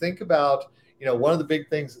you think about, one of the big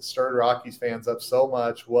things that stirred Rockies fans up so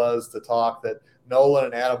much was the talk that Nolan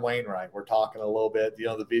and Adam Wainwright were talking a little bit, the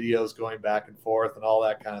videos going back and forth and all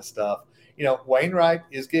that kind of stuff. Wainwright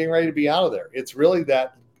is getting ready to be out of there. It's really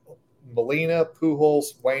that Molina,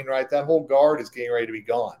 Pujols, Wainwright, that whole guard is getting ready to be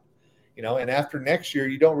gone. And after next year,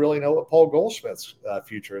 you don't really know what Paul Goldschmidt's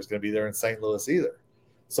future is going to be there in St. Louis either.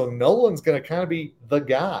 So Nolan's going to kind of be the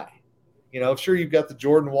guy. Sure, you've got the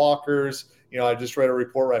Jordan Walkers. I just read a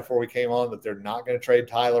report right before we came on that they're not going to trade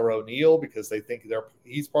Tyler O'Neill because they think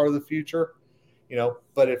he's part of the future.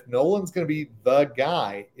 But if Nolan's going to be the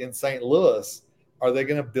guy in St. Louis, are they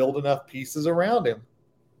going to build enough pieces around him?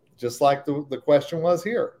 Just like the question was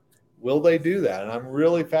here. Will they do that? And I'm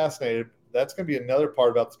really fascinated. That's going to be another part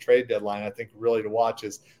about the trade deadline, I think, really to watch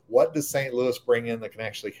is what does St. Louis bring in that can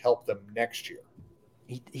actually help them next year?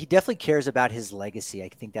 He definitely cares about his legacy. I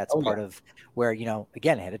think that's part of where,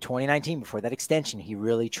 again, ahead of 2019, before that extension, he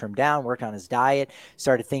really trimmed down, worked on his diet,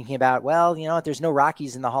 started thinking about, well, there's no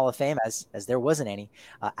Rockies in the Hall of Fame as there wasn't any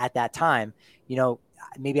at that time.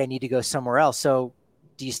 Maybe I need to go somewhere else. So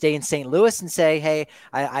do you stay in St. Louis and say, hey,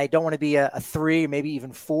 I don't want to be a 3, maybe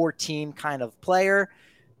even 4 team kind of player.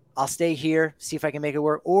 I'll stay here, see if I can make it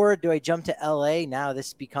work. Or do I jump to LA? Now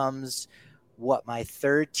this becomes my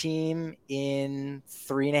 3rd team in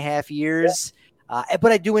 3.5 years. Yeah.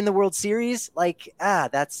 But I do win the World Series.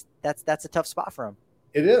 That's a tough spot for him.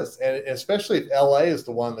 It is. And especially if LA is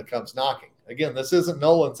the one that comes knocking. Again, this isn't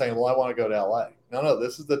Nolan saying, well, I want to go to LA. No,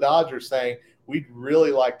 this is the Dodgers saying, we'd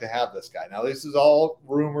really like to have this guy. Now, this is all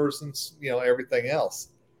rumors and, everything else.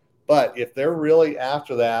 But if they're really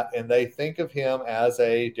after that and they think of him as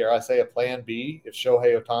a plan B, if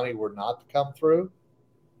Shohei Ohtani were not to come through,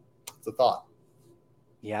 it's a thought.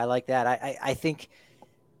 Yeah, I like that. I think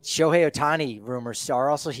Shohei Ohtani rumors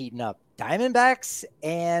are also heating up. Diamondbacks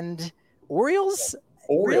and Orioles?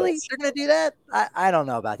 Really? They're going to do that? I don't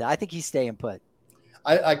know about that. I think he's staying put.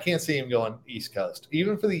 I can't see him going East Coast.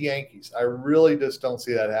 Even for the Yankees, I really just don't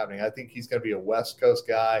see that happening. I think he's going to be a West Coast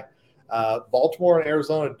guy. Baltimore and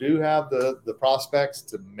Arizona do have the prospects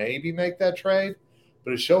to maybe make that trade.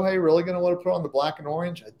 But is Shohei really going to want to put on the black and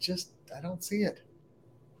orange? I don't see it.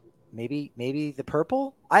 Maybe the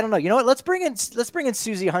purple? I don't know. You know what? Let's bring in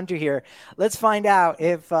Susie Hunter here. Let's find out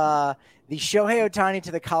if the Shohei Ohtani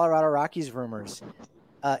to the Colorado Rockies rumors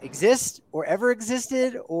exist or ever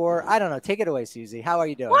existed, or I don't know. Take it away, Susie. How are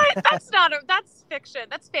you doing? What? That's fiction.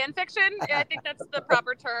 That's fan fiction. I think that's the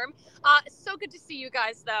proper term. So good to see you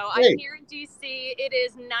guys, though. Hey. I'm here in DC. It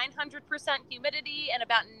is 900% humidity and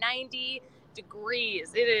about 90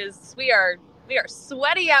 degrees. We are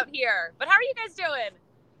sweaty out here. But how are you guys doing?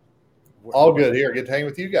 All good here. Good to hang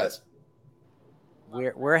with you guys.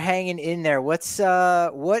 We're hanging in there. What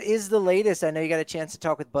is the latest? I know you got a chance to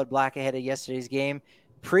talk with Bud Black ahead of yesterday's game.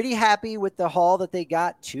 Pretty happy with the haul that they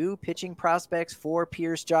got, 2 pitching prospects for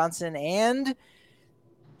Pierce Johnson, and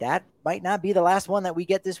that might not be the last one that we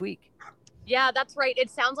get this week. Yeah, that's right. It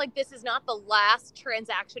sounds like this is not the last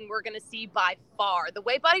transaction we're going to see by far. The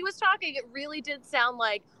way Buddy was talking, it really did sound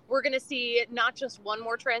like we're going to see not just one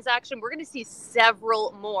more transaction, we're going to see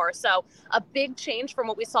several more. So a big change from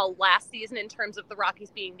what we saw last season in terms of the Rockies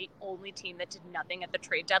being the only team that did nothing at the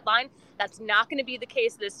trade deadline. That's not going to be the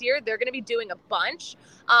case this year. They're going to be doing a bunch.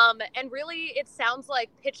 And really, it sounds like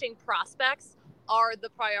pitching prospects are the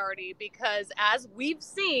priority because as we've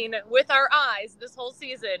seen with our eyes this whole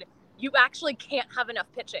season, you actually can't have enough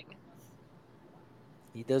pitching.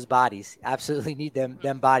 Need those bodies. Absolutely need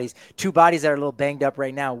them bodies. 2 bodies that are a little banged up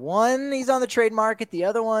right now. One, he's on the trade market. The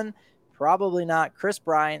other one, probably not. Chris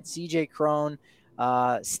Bryant, CJ Cron.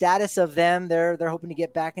 Status of them, they're hoping to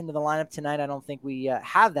get back into the lineup tonight. I don't think we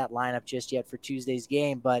have that lineup just yet for Tuesday's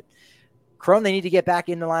game, but Cron, they need to get back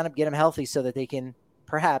in the lineup, get him healthy so that they can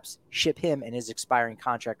perhaps ship him and his expiring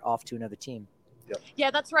contract off to another team. Yep.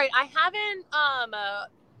 Yeah, that's right. I haven't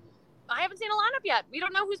seen a lineup yet. We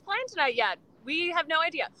don't know who's playing tonight yet. We have no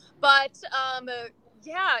idea. But,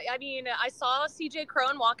 yeah, I mean, I saw CJ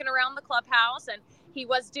Cron walking around the clubhouse, and he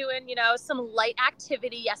was doing, some light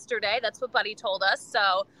activity yesterday. That's what Buddy told us.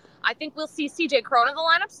 So I think we'll see CJ Cron in the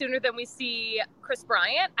lineup sooner than we see Chris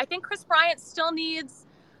Bryant. I think Chris Bryant still needs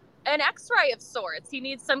an x-ray of sorts. He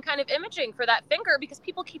needs some kind of imaging for that finger because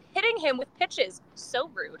people keep hitting him with pitches. So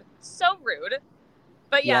rude. So rude.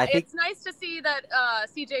 But yeah, it's nice to see that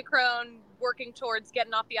CJ Cron working towards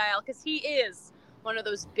getting off the IL because he is one of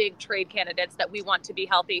those big trade candidates that we want to be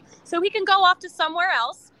healthy. So he can go off to somewhere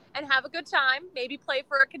else and have a good time, maybe play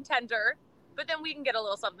for a contender, but then we can get a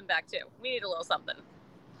little something back too. We need a little something.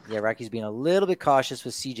 Yeah, Rockies being a little bit cautious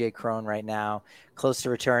with CJ Cron right now, close to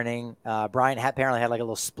returning. Bryant apparently had like a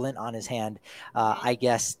little splint on his hand. I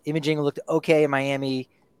guess imaging looked okay in Miami.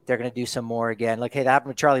 They're going to do some more again. Like, hey, that happened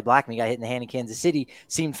with Charlie Blackmon. He got hit in the hand in Kansas City,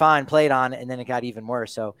 seemed fine, played on, and then it got even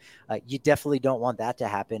worse. So you definitely don't want that to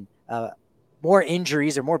happen. More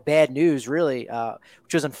injuries or more bad news, really,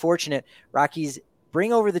 which was unfortunate. Rockies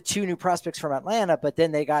bring over the 2 new prospects from Atlanta, but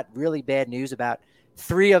then they got really bad news about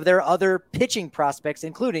 3 of their other pitching prospects,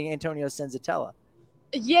 including Antonio Senzatella.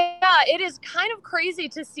 Yeah, it is kind of crazy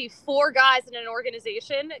to see 4 guys in an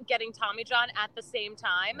organization getting Tommy John at the same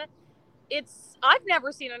time. I've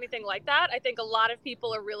never seen anything like that. I think a lot of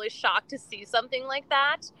people are really shocked to see something like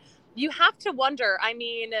that. You have to wonder, I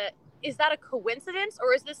mean, is that a coincidence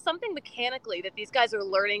or is this something mechanically that these guys are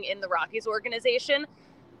learning in the Rockies organization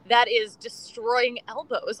that is destroying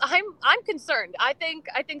elbows? I'm concerned. I think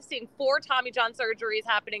seeing 4 Tommy John surgeries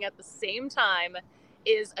happening at the same time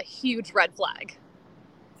is a huge red flag.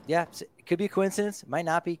 Yeah, it could be a coincidence. It might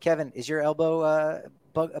not be. Kevin, is your elbow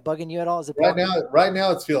bugging you at all? Is it right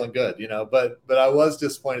now it's feeling good, but I was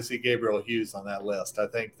disappointed to see Gabriel Hughes on that list. I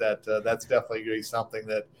think that that's definitely going to be something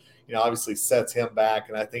that, obviously sets him back.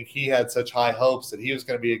 And I think he had such high hopes that he was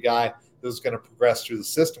going to be a guy that was going to progress through the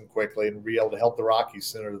system quickly and be able to help the Rockies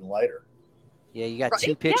sooner than later. Yeah, you got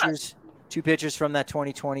 2 pitchers, 2 pitchers from that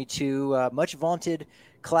 2022 much vaunted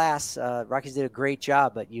class. Rockies did a great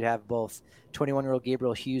job, but you have both 21-year-old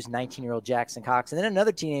Gabriel Hughes, 19-year-old Jackson Cox, and then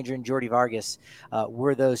another teenager in Jordy Vargas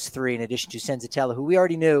were those 3, in addition to Senzatella, who we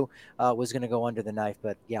already knew was going to go under the knife.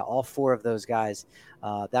 But yeah, all 4 of those guys,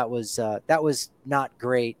 that was not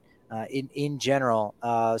great in general.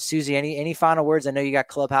 Susie, any final words? I know you got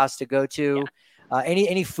Clubhouse to go to. Yeah.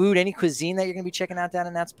 Any food, any cuisine that you're going to be checking out down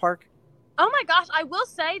in Nats Park? Oh my gosh, I will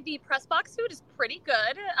say the press box food is pretty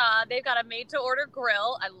good. They've got a made-to-order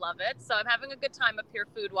grill. I love it. So I'm having a good time up here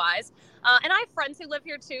food-wise. And I have friends who live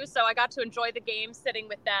here too, so I got to enjoy the game sitting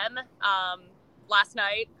with them last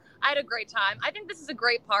night. I had a great time. I think this is a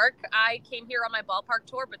great park. I came here on my ballpark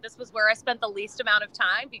tour, but this was where I spent the least amount of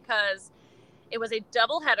time because it was a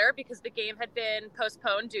doubleheader because the game had been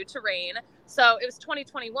postponed due to rain. So it was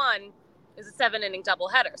 2021. It was a 7-inning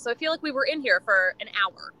doubleheader. So I feel like we were in here for an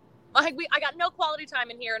hour. I got no quality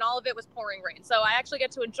time in here, and all of it was pouring rain. So I actually get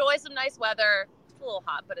to enjoy some nice weather. It's a little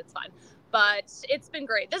hot, but it's fine. But it's been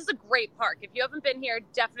great. This is a great park. If you haven't been here,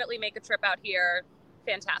 definitely make a trip out here.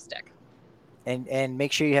 Fantastic. And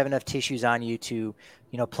make sure you have enough tissues on you to,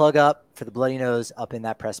 plug up for the bloody nose up in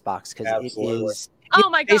that press box, because it is. Oh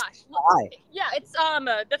my gosh! Yeah, it's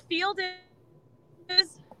the field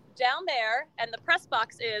is down there and the press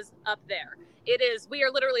box is up there. It is. We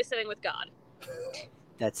are literally sitting with God.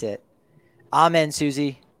 That's it. Amen,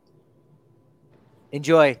 Susie.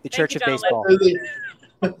 Enjoy the Church of Baseball.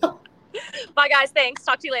 Bye, guys. Thanks.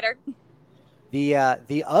 Talk to you later.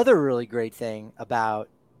 The other really great thing about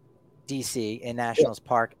DC in Nationals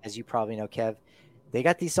Park, as you probably know, Kev, they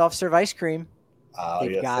got the soft serve ice cream.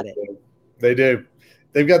 They've got it. They do.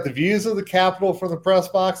 They've got the views of the Capitol from the press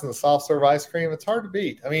box and the soft serve ice cream. It's hard to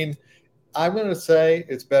beat. I mean, I'm going to say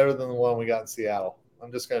it's better than the one we got in Seattle.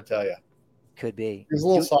 I'm just going to tell you. Could be. It's a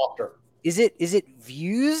little softer. Is it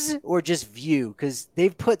views or just view? Because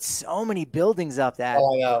they've put so many buildings up that.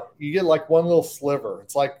 Oh, I know. You get like one little sliver.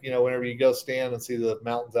 It's like, whenever you go stand and see the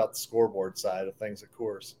mountains out the scoreboard side of things at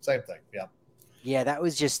Coors. Same thing. Yeah. Yeah, that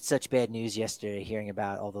was just such bad news yesterday, hearing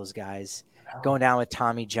about all those guys going down with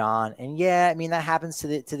Tommy John. And yeah, I mean, that happens to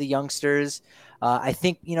the youngsters. I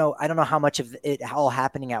think, I don't know how much of it all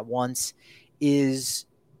happening at once is,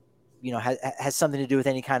 has something to do with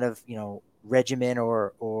any kind of, regimen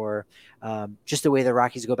or just the way the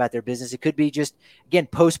Rockies go about their business. It could be just, again,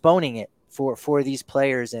 postponing it for these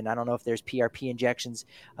players. And I don't know if there's PRP injections.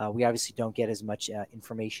 We obviously don't get as much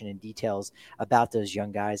information and details about those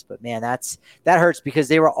young guys, but man, that hurts, because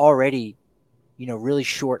they were already, really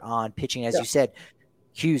short on pitching. As you said,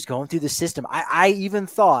 Hughes going through the system. I even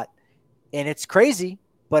thought, and it's crazy,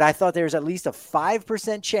 but I thought there was at least a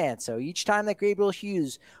 5% chance. So each time that Gabriel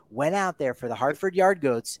Hughes went out there for the Hartford Yard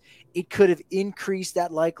Goats, it could have increased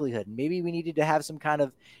that likelihood. Maybe we needed to have some kind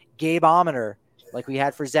of Gabeometer like we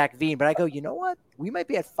had for Zach Veen. But I go, you know what? We might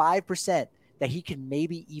be at 5% that he can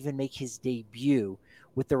maybe even make his debut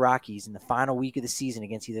with the Rockies in the final week of the season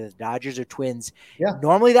against either the Dodgers or Twins. Yeah.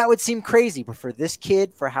 Normally that would seem crazy, but for this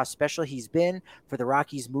kid, for how special he's been, for the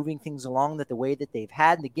Rockies moving things along the way that they've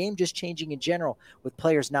had, and the game just changing in general with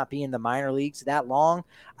players not being in the minor leagues that long,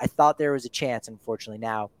 I thought there was a chance. Unfortunately,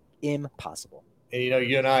 now impossible. And,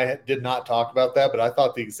 you and I did not talk about that, but I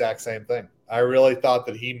thought the exact same thing. I really thought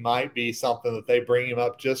that he might be something that they bring him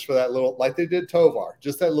up just for that little, like they did Tovar,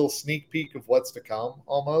 just that little sneak peek of what's to come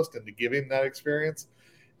almost, and to give him that experience.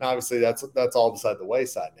 And obviously that's all beside the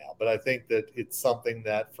wayside now. But I think that it's something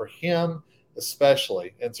that for him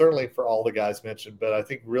especially, and certainly for all the guys mentioned, but I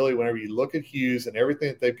think really whenever you look at Hughes and everything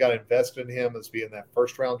that they've got invested in him as being that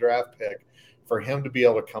first-round draft pick, for him to be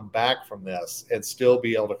able to come back from this and still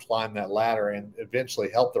be able to climb that ladder and eventually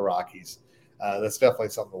help the Rockies, that's definitely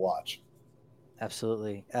something to watch.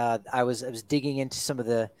 Absolutely. I was digging into some of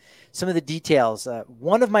the details.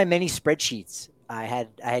 One of my many spreadsheets I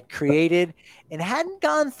had created and hadn't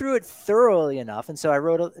gone through it thoroughly enough. And so I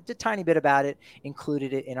wrote a tiny bit about it,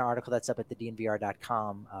 included it in an article that's up at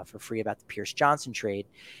thednvr.com for free about the Pierce Johnson trade.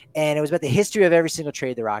 And it was about the history of every single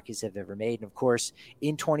trade the Rockies have ever made. And of course,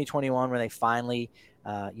 in 2021, when they finally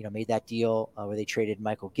made that deal where they traded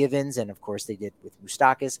Michael Givens, and of course they did with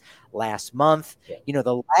Moustakas last month. Yeah.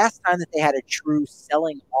 The last time that they had a true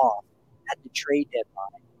selling off at the trade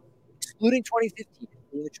deadline, excluding 2015,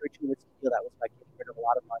 including the Troy Tulowitzki deal, that was by getting rid of a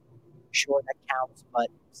lot of money. Sure, that counts, but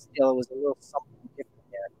still it was a little something different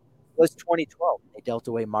there. It was 2012. They dealt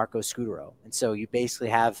away Marco Scutaro. And so you basically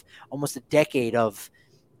have almost a decade of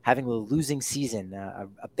having a losing season,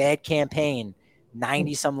 a bad campaign,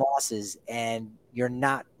 90-some losses, and you're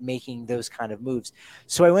not making those kind of moves.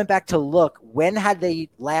 So I went back to look, when had they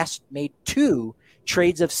last made 2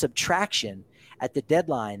 trades of subtraction at the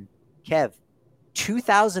deadline? Kev,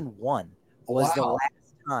 2001 was the last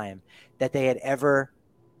time that they had ever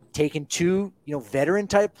taken 2, veteran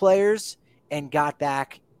type players and got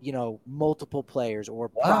back, multiple players or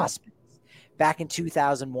prospects. Back in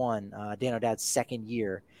 2001, Dan O'Dowd's second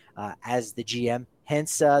year as the GM,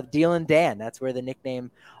 hence Deal and Dan. That's where the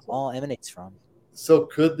nickname all emanates from. So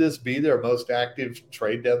could this be their most active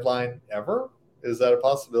trade deadline ever? Is that a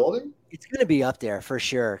possibility? It's going to be up there for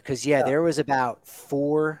sure. Because, there was about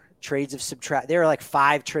 4 trades of subtract. There were like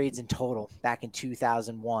 5 trades in total back in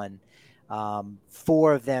 2001.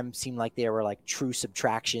 4 of them seemed like they were like true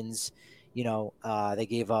subtractions. They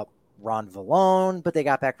gave up Ron Vallone, but they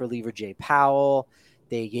got back reliever Jay Powell.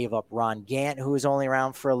 They gave up Ron Gant, who was only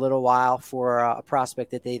around for a little while, for a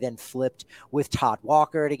prospect that they then flipped with Todd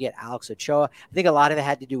Walker to get Alex Ochoa. I think a lot of it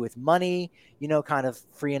had to do with money, kind of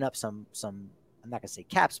freeing up some I'm not going to say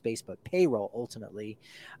cap space, but payroll ultimately.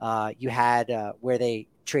 You had where they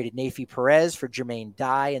traded Nafi Perez for Jermaine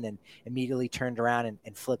Dye and then immediately turned around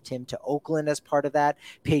and flipped him to Oakland as part of that.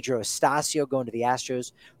 Pedro Estacio going to the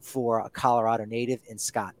Astros for a Colorado native and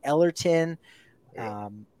Scott Ellerton.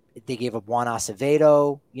 They gave up Juan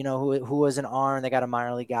Acevedo, who was an arm. They got a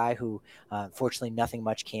minor league guy who, unfortunately, nothing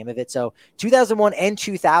much came of it. So 2001 and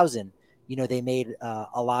 2000, they made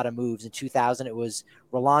a lot of moves. In 2000, it was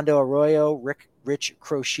Rolando Arroyo, Rich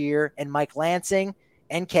Crozier, and Mike Lansing,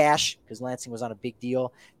 and cash, because Lansing was on a big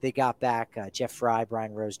deal. They got back Jeff Fry,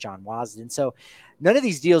 Brian Rose, John Wasden. So none of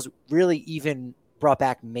these deals really even brought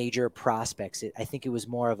back major prospects. I think it was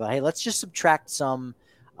more of a, hey, let's just subtract some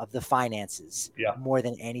of the finances more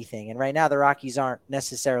than anything. And right now the Rockies aren't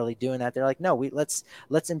necessarily doing that. They're like, no,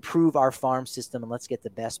 let's improve our farm system and let's get the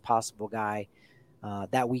best possible guy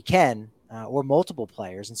that we can, or multiple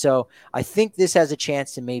players. And so I think this has a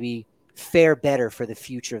chance to maybe fare better for the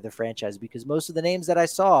future of the franchise, because most of the names that I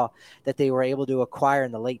saw that they were able to acquire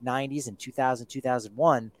in the late 90s and 2000,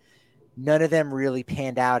 2001, none of them really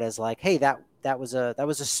panned out as like, hey, that was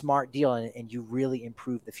a smart deal and you really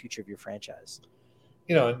improved the future of your franchise.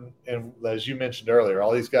 And as you mentioned earlier,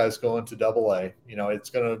 all these guys going to AA, it's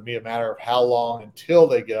going to be a matter of how long until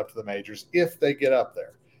they get up to the majors, if they get up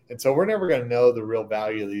there. And so we're never going to know the real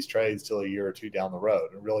value of these trades till a year or two down the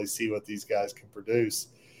road and really see what these guys can produce.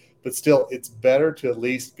 But still, it's better to at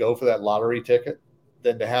least go for that lottery ticket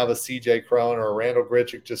than to have a CJ Cron or a Randall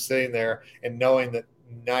Grichuk just sitting there and knowing that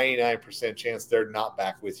 99% chance they're not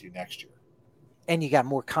back with you next year. And you got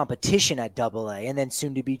more competition at AA and then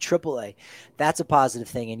soon to be AAA. That's a positive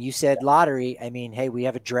thing. And you said lottery. I mean, hey, we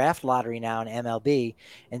have a draft lottery now in MLB.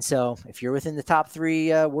 And so if you're within the top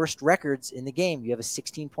three worst records in the game, you have a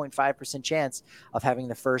 16.5% chance of having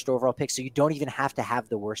the first overall pick. So you don't even have to have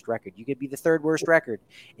the worst record. You could be the third worst record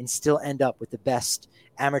and still end up with the best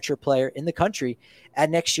amateur player in the country at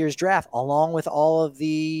next year's draft, along with all of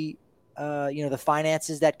the the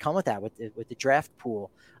finances that come with that, with the draft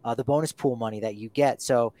pool, the bonus pool money that you get.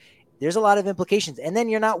 So there's a lot of implications. And then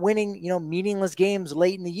you're not winning, meaningless games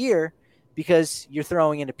late in the year because you're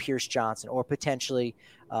throwing into Pierce Johnson or potentially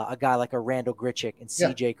a guy like a Randall Grichuk and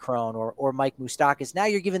CJ Cron or Mike Moustakas. Now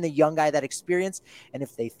you're giving the young guy that experience. And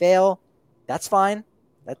if they fail, that's fine.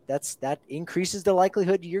 That increases the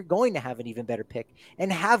likelihood you're going to have an even better pick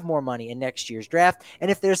and have more money in next year's draft.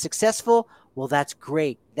 And if they're successful, well, that's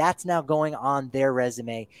great. That's now going on their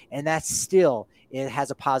resume, and it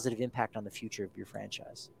has a positive impact on the future of your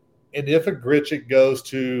franchise. And if a Grichuk goes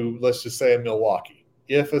to, let's just say, a Milwaukee,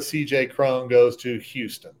 if a CJ Cron goes to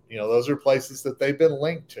Houston, those are places that they've been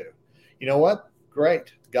linked to. You know what?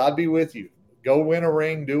 Great. God be with you. Go win a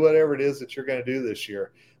ring, do whatever it is that you're going to do this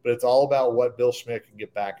year. But it's all about what Bill Schmidt can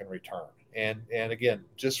get back in return. And again,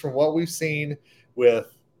 just from what we've seen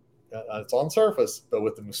with it's on surface, but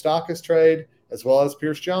with the Moustakas trade as well as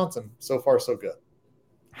Pierce Johnson, so far so good.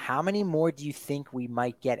 How many more do you think we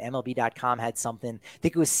might get? MLB.com had something. I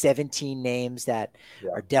think it was 17 names that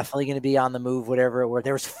are definitely going to be on the move, whatever it were.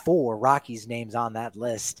 There was 4 Rockies names on that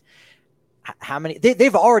list. How many?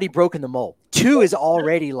 They've already broken the mold. 2 is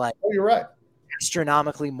already like you're right,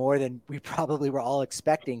 astronomically more than we probably were all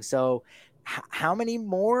expecting. So how many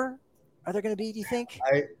more are there going to be, do you think?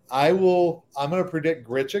 I'm going to predict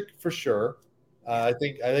Grichuk for sure. I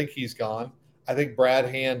think he's gone. I think Brad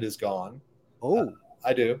Hand is gone. Oh,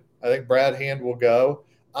 I do. I think Brad Hand will go.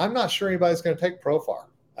 I'm not sure anybody's going to take Profar.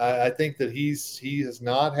 I think that he has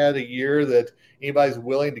not had a year that anybody's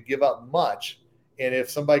willing to give up much. And if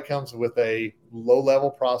somebody comes with a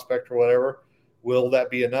low-level prospect or whatever, will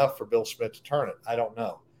that be enough for Bill Schmidt to turn it? I don't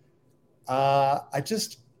know.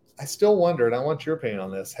 I still wonder, and I want your opinion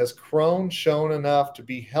on this. Has Cron shown enough to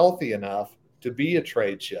be healthy enough to be a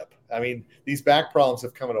trade chip? I mean, these back problems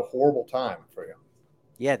have come at a horrible time for him.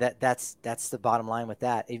 Yeah, that's the bottom line with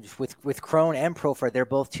that. With Cron and Profar, they're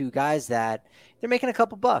both 2 guys that they're making a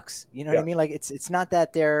couple bucks. You know what I mean? Like it's not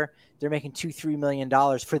that they're making $2-3 million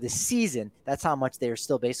for the season. That's how much they're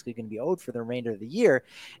still basically going to be owed for the remainder of the year.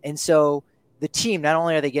 And so the team, not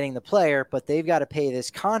only are they getting the player, but they've got to pay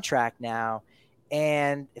this contract now.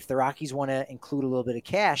 And if the Rockies want to include a little bit of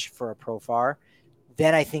cash for a Profar,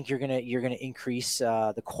 then I think you're gonna increase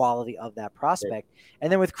the quality of that prospect.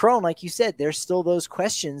 And then with Cron, like you said, there's still those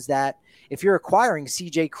questions that if you're acquiring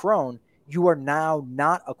CJ Cron, you are now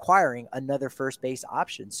not acquiring another first base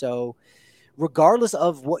option. So regardless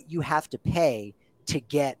of what you have to pay to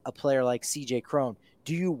get a player like CJ Cron,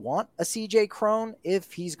 do you want a CJ Cron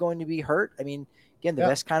if he's going to be hurt? I mean, again, the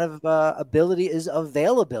best kind of ability is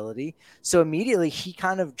availability. So immediately he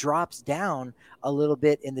kind of drops down a little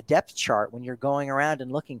bit in the depth chart when you're going around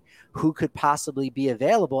and looking who could possibly be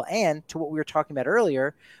available. And to what we were talking about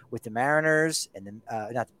earlier with the Mariners and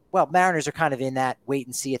the Mariners are kind of in that wait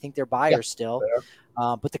and see. I think they're buyers still.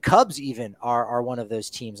 But the Cubs even are one of those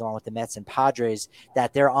teams, along with the Mets and Padres,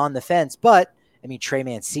 that they're on the fence. But I mean, Trey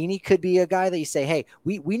Mancini could be a guy that you say, hey,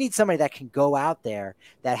 we need somebody that can go out there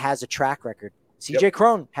that has a track record. CJ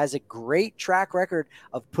Cron has a great track record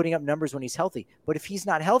of putting up numbers when he's healthy. But if he's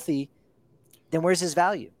not healthy, then where's his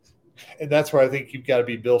value? And that's where I think you've got to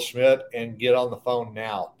be Bill Schmidt and get on the phone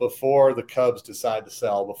now before the Cubs decide to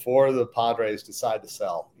sell, before the Padres decide to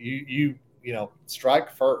sell. You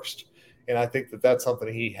strike first. And I think that's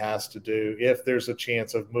something he has to do if there's a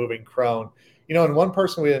chance of moving Cron. And one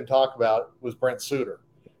person we didn't talk about was Brent Suter.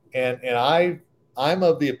 And I'm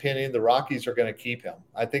of the opinion the Rockies are going to keep him.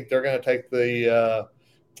 I think they're going to take the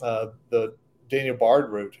Daniel Bard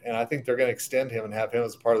route, and I think they're going to extend him and have him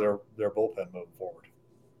as part of their bullpen moving forward.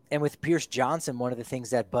 And with Pierce Johnson, one of the things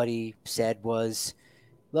that Buddy said was,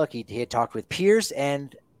 look, he had talked with Pierce,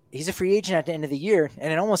 and he's a free agent at the end of the year.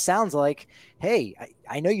 And it almost sounds like, hey,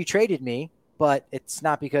 I know you traded me, but it's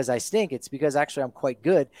not because I stink. It's because actually I'm quite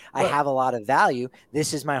good. I have a lot of value.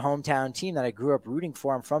 This is my hometown team that I grew up rooting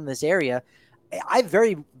for. I'm from this area. I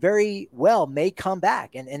very, very well may come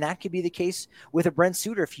back. And that could be the case with a Brent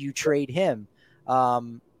Suter if you trade him.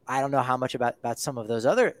 I don't know how much about some of those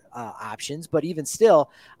other options, but even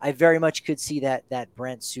still, I very much could see that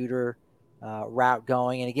Brent Suter route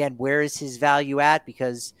going. And again, where is his value at?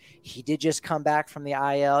 Because he did just come back from the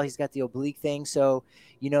IL. He's got the oblique thing. So,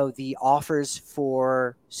 the offers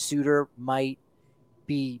for Suter might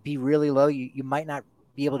be really low. You might not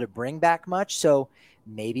be able to bring back much. So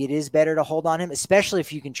maybe it is better to hold on him, especially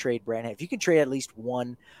if you can trade Brand. If you can trade at least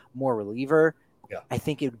one more reliever, I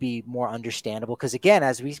think it would be more understandable. Because again,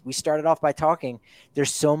 as we started off by talking,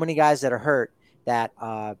 there's so many guys that are hurt that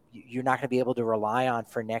you're not going to be able to rely on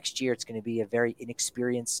for next year. It's going to be a very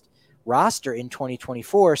inexperienced roster in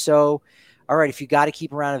 2024. So, all right, if you got to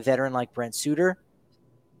keep around a veteran like Brent Suter,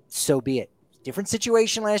 so be it. Different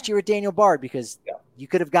situation last year with Daniel Bard because you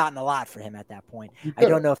could have gotten a lot for him at that point. I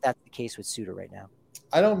don't know if that's the case with Suter right now.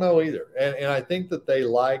 I don't know either. And I think that they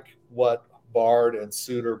like what Bard and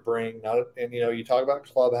Suter bring. You talk about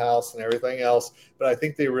clubhouse and everything else, but I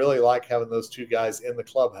think they really like having those two guys in the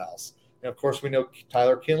clubhouse. And of course, we know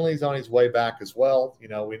Tyler Kinley's on his way back as well. We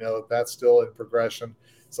know that's still in progression.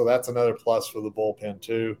 So that's another plus for the bullpen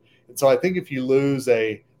too. And so I think if you lose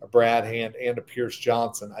a Brad Hand and a Pierce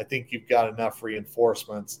Johnson, I think you've got enough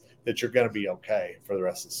reinforcements that you're going to be okay for the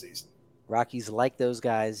rest of the season. Rockies like those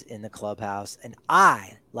guys in the clubhouse, and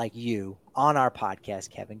I like you on our podcast,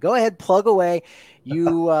 Kevin. Go ahead, plug away.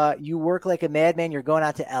 You you work like a madman. You're going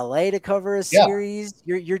out to LA to cover a series.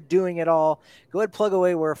 You're doing it all. Go ahead, plug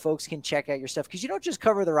away where folks can check out your stuff, because you don't just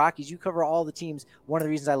cover the Rockies. You cover all the teams. One of the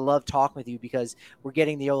reasons I love talking with you, because we're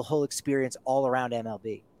getting the whole experience all around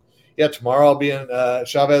MLB. Yeah, tomorrow I'll be in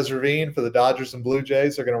Chavez Ravine for the Dodgers and Blue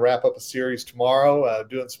Jays. They're going to wrap up a series tomorrow,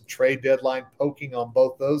 doing some trade deadline poking on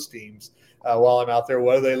both those teams while I'm out there.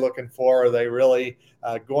 What are they looking for? Are they really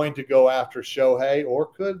going to go after Shohei, or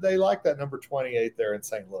could they like that number 28 there in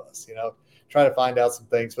St. Louis? Try to find out some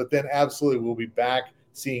things. But then absolutely we'll be back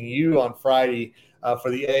seeing you on Friday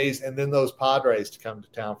for the A's, and then those Padres to come to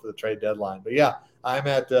town for the trade deadline. But yeah, I'm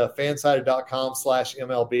at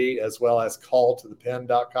fansided.com/MLB, as well as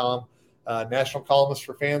calltothepen.com. National columnist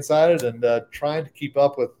for Fansided, and trying to keep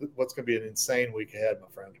up with what's going to be an insane week ahead, my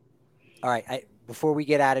friend. All right. Before we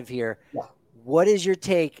get out of here, what is your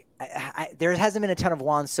take? There hasn't been a ton of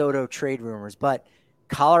Juan Soto trade rumors, but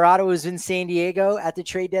Colorado was in San Diego at the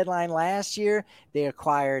trade deadline last year. They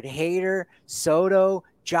acquired Hader, Soto,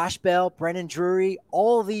 Josh Bell, Brendan Drury,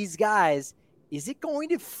 all these guys. Is it going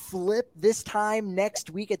to flip this time next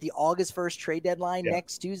week at the August 1st trade deadline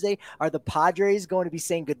next Tuesday? Are the Padres going to be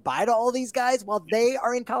saying goodbye to all these guys while they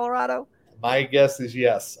are in Colorado? My guess is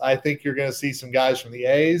yes. I think you're going to see some guys from the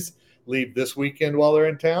A's leave this weekend while they're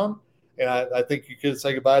in town. And I think you could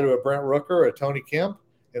say goodbye to a Brent Rooker or a Tony Kemp.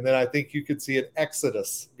 And then I think you could see an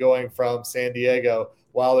exodus going from San Diego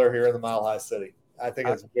while they're here in the Mile High City. I think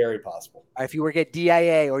it's very possible. If you work at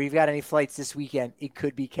DIA or you've got any flights this weekend, it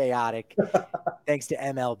could be chaotic. Thanks to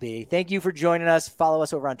MLB. Thank you for joining us. Follow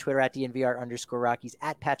us over on Twitter at DNVR_Rockies.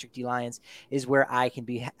 At Patrick D. Lyons is where I can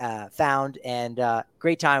be found. And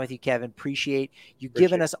great time with you, Kevin. Appreciate you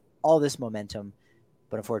giving us all this momentum.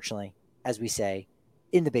 But unfortunately, as we say,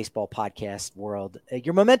 in the baseball podcast world.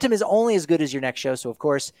 Your momentum is only as good as your next show. So, of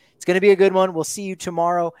course, it's going to be a good one. We'll see you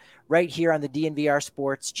tomorrow right here on the DNVR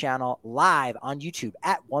Sports channel live on YouTube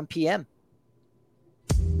at 1 p.m.